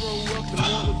kids will grow up and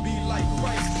wanna be like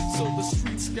Christ. So the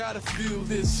streets gotta feel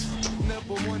this.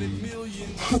 Never wanted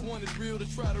millions, just wanted real to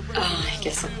try to I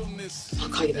guess I'll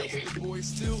call you later. Boy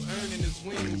still earning his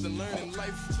wings and learning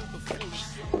life to the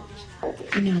fullest.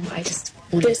 No, I just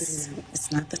want to. It's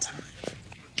not the time.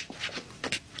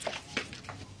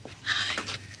 Hi.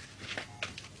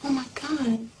 Oh my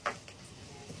God.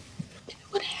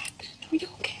 What happened? Are you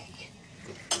okay?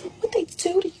 What they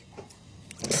do to you?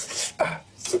 Sorry.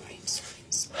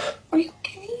 Are you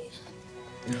okay?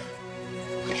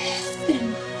 What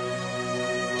happened?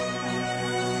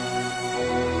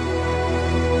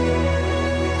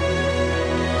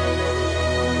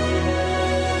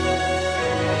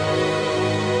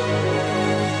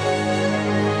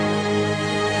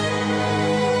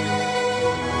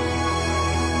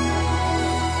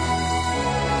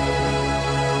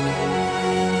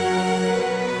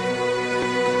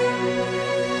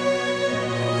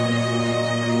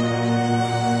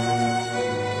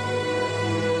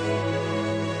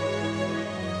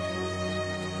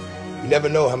 You never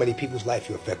know how many people's life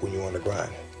you affect when you're on the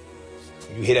grind.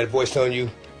 When you hear that voice telling you,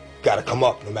 gotta come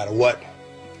up no matter what.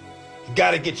 You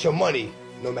gotta get your money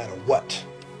no matter what.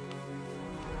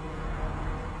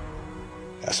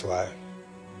 That's why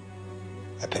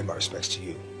I pay my respects to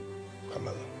you,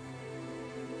 Carmela.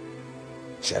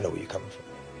 See, I know where you're coming from.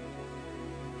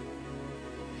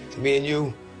 To me and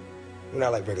you, we're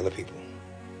not like regular people.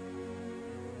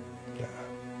 Nah.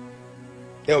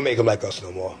 They don't make them like us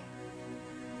no more.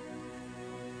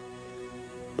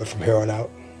 But from here on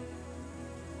out,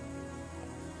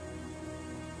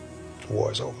 the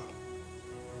war is over.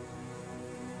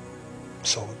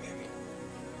 It's over, baby.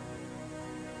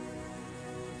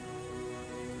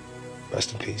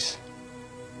 Rest in peace.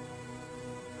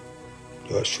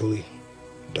 Yours truly,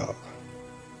 Dog.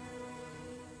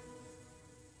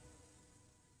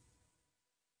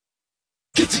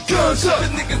 Get your guns up.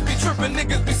 Niggas be tripping,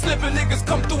 niggas be slipping, niggas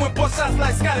come through and bust shots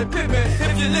like Scottie Pippen.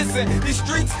 If you listen, these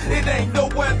streets, it ain't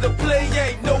nowhere to play,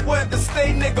 ain't nowhere to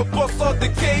stay, nigga. Bust off the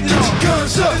K. Get your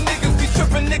guns up. Niggas be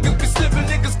tripping, niggas be slipping,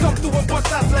 niggas come through and bust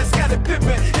shots like Scottie Pippen.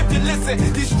 If you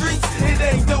listen, these streets, it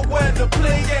ain't nowhere to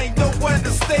play, ain't nowhere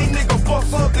to stay, nigga.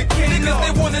 Bust off the K. Niggas,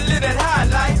 they wanna live that high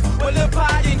life, well, live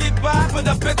high and get by, but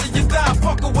I bet you die.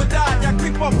 Fucker would die, y'all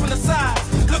creep up on the side.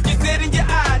 Look you dead in your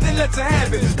eye, then let you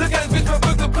have it. Look at this bitch, my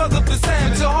victim, cause of this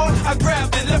habit. Your heart, I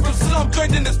grabbed it, left from slump,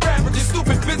 drained in this fabric. You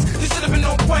stupid bitch, you should've been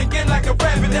on point, getting like a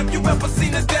rabbit. Have you ever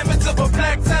seen the damage of a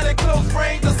black talent, close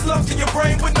range, the slumps in your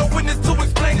brain with no witness to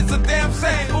explain? It's a damn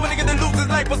shame. But when a nigga lose his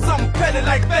life for something petty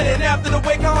like Fetty, and after the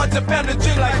wake, I hunt your family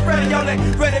drink like Freddy. Y'all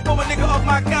ain't ready for a nigga of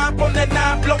my kind from that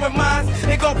 9 blowing minds.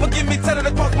 Ain't gon' forgive me, telling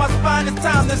across my spine, it's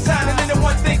time to shine. And then the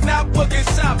one thing now, booking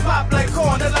shot, pop like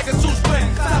corn, like a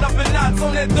shoestring. Tied up in knots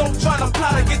on that dope, trying to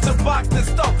plot to get your box and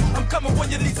stuff. I'm coming when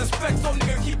you least suspect, so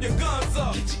nigga, keep your guns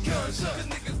up. Get your guns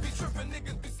up.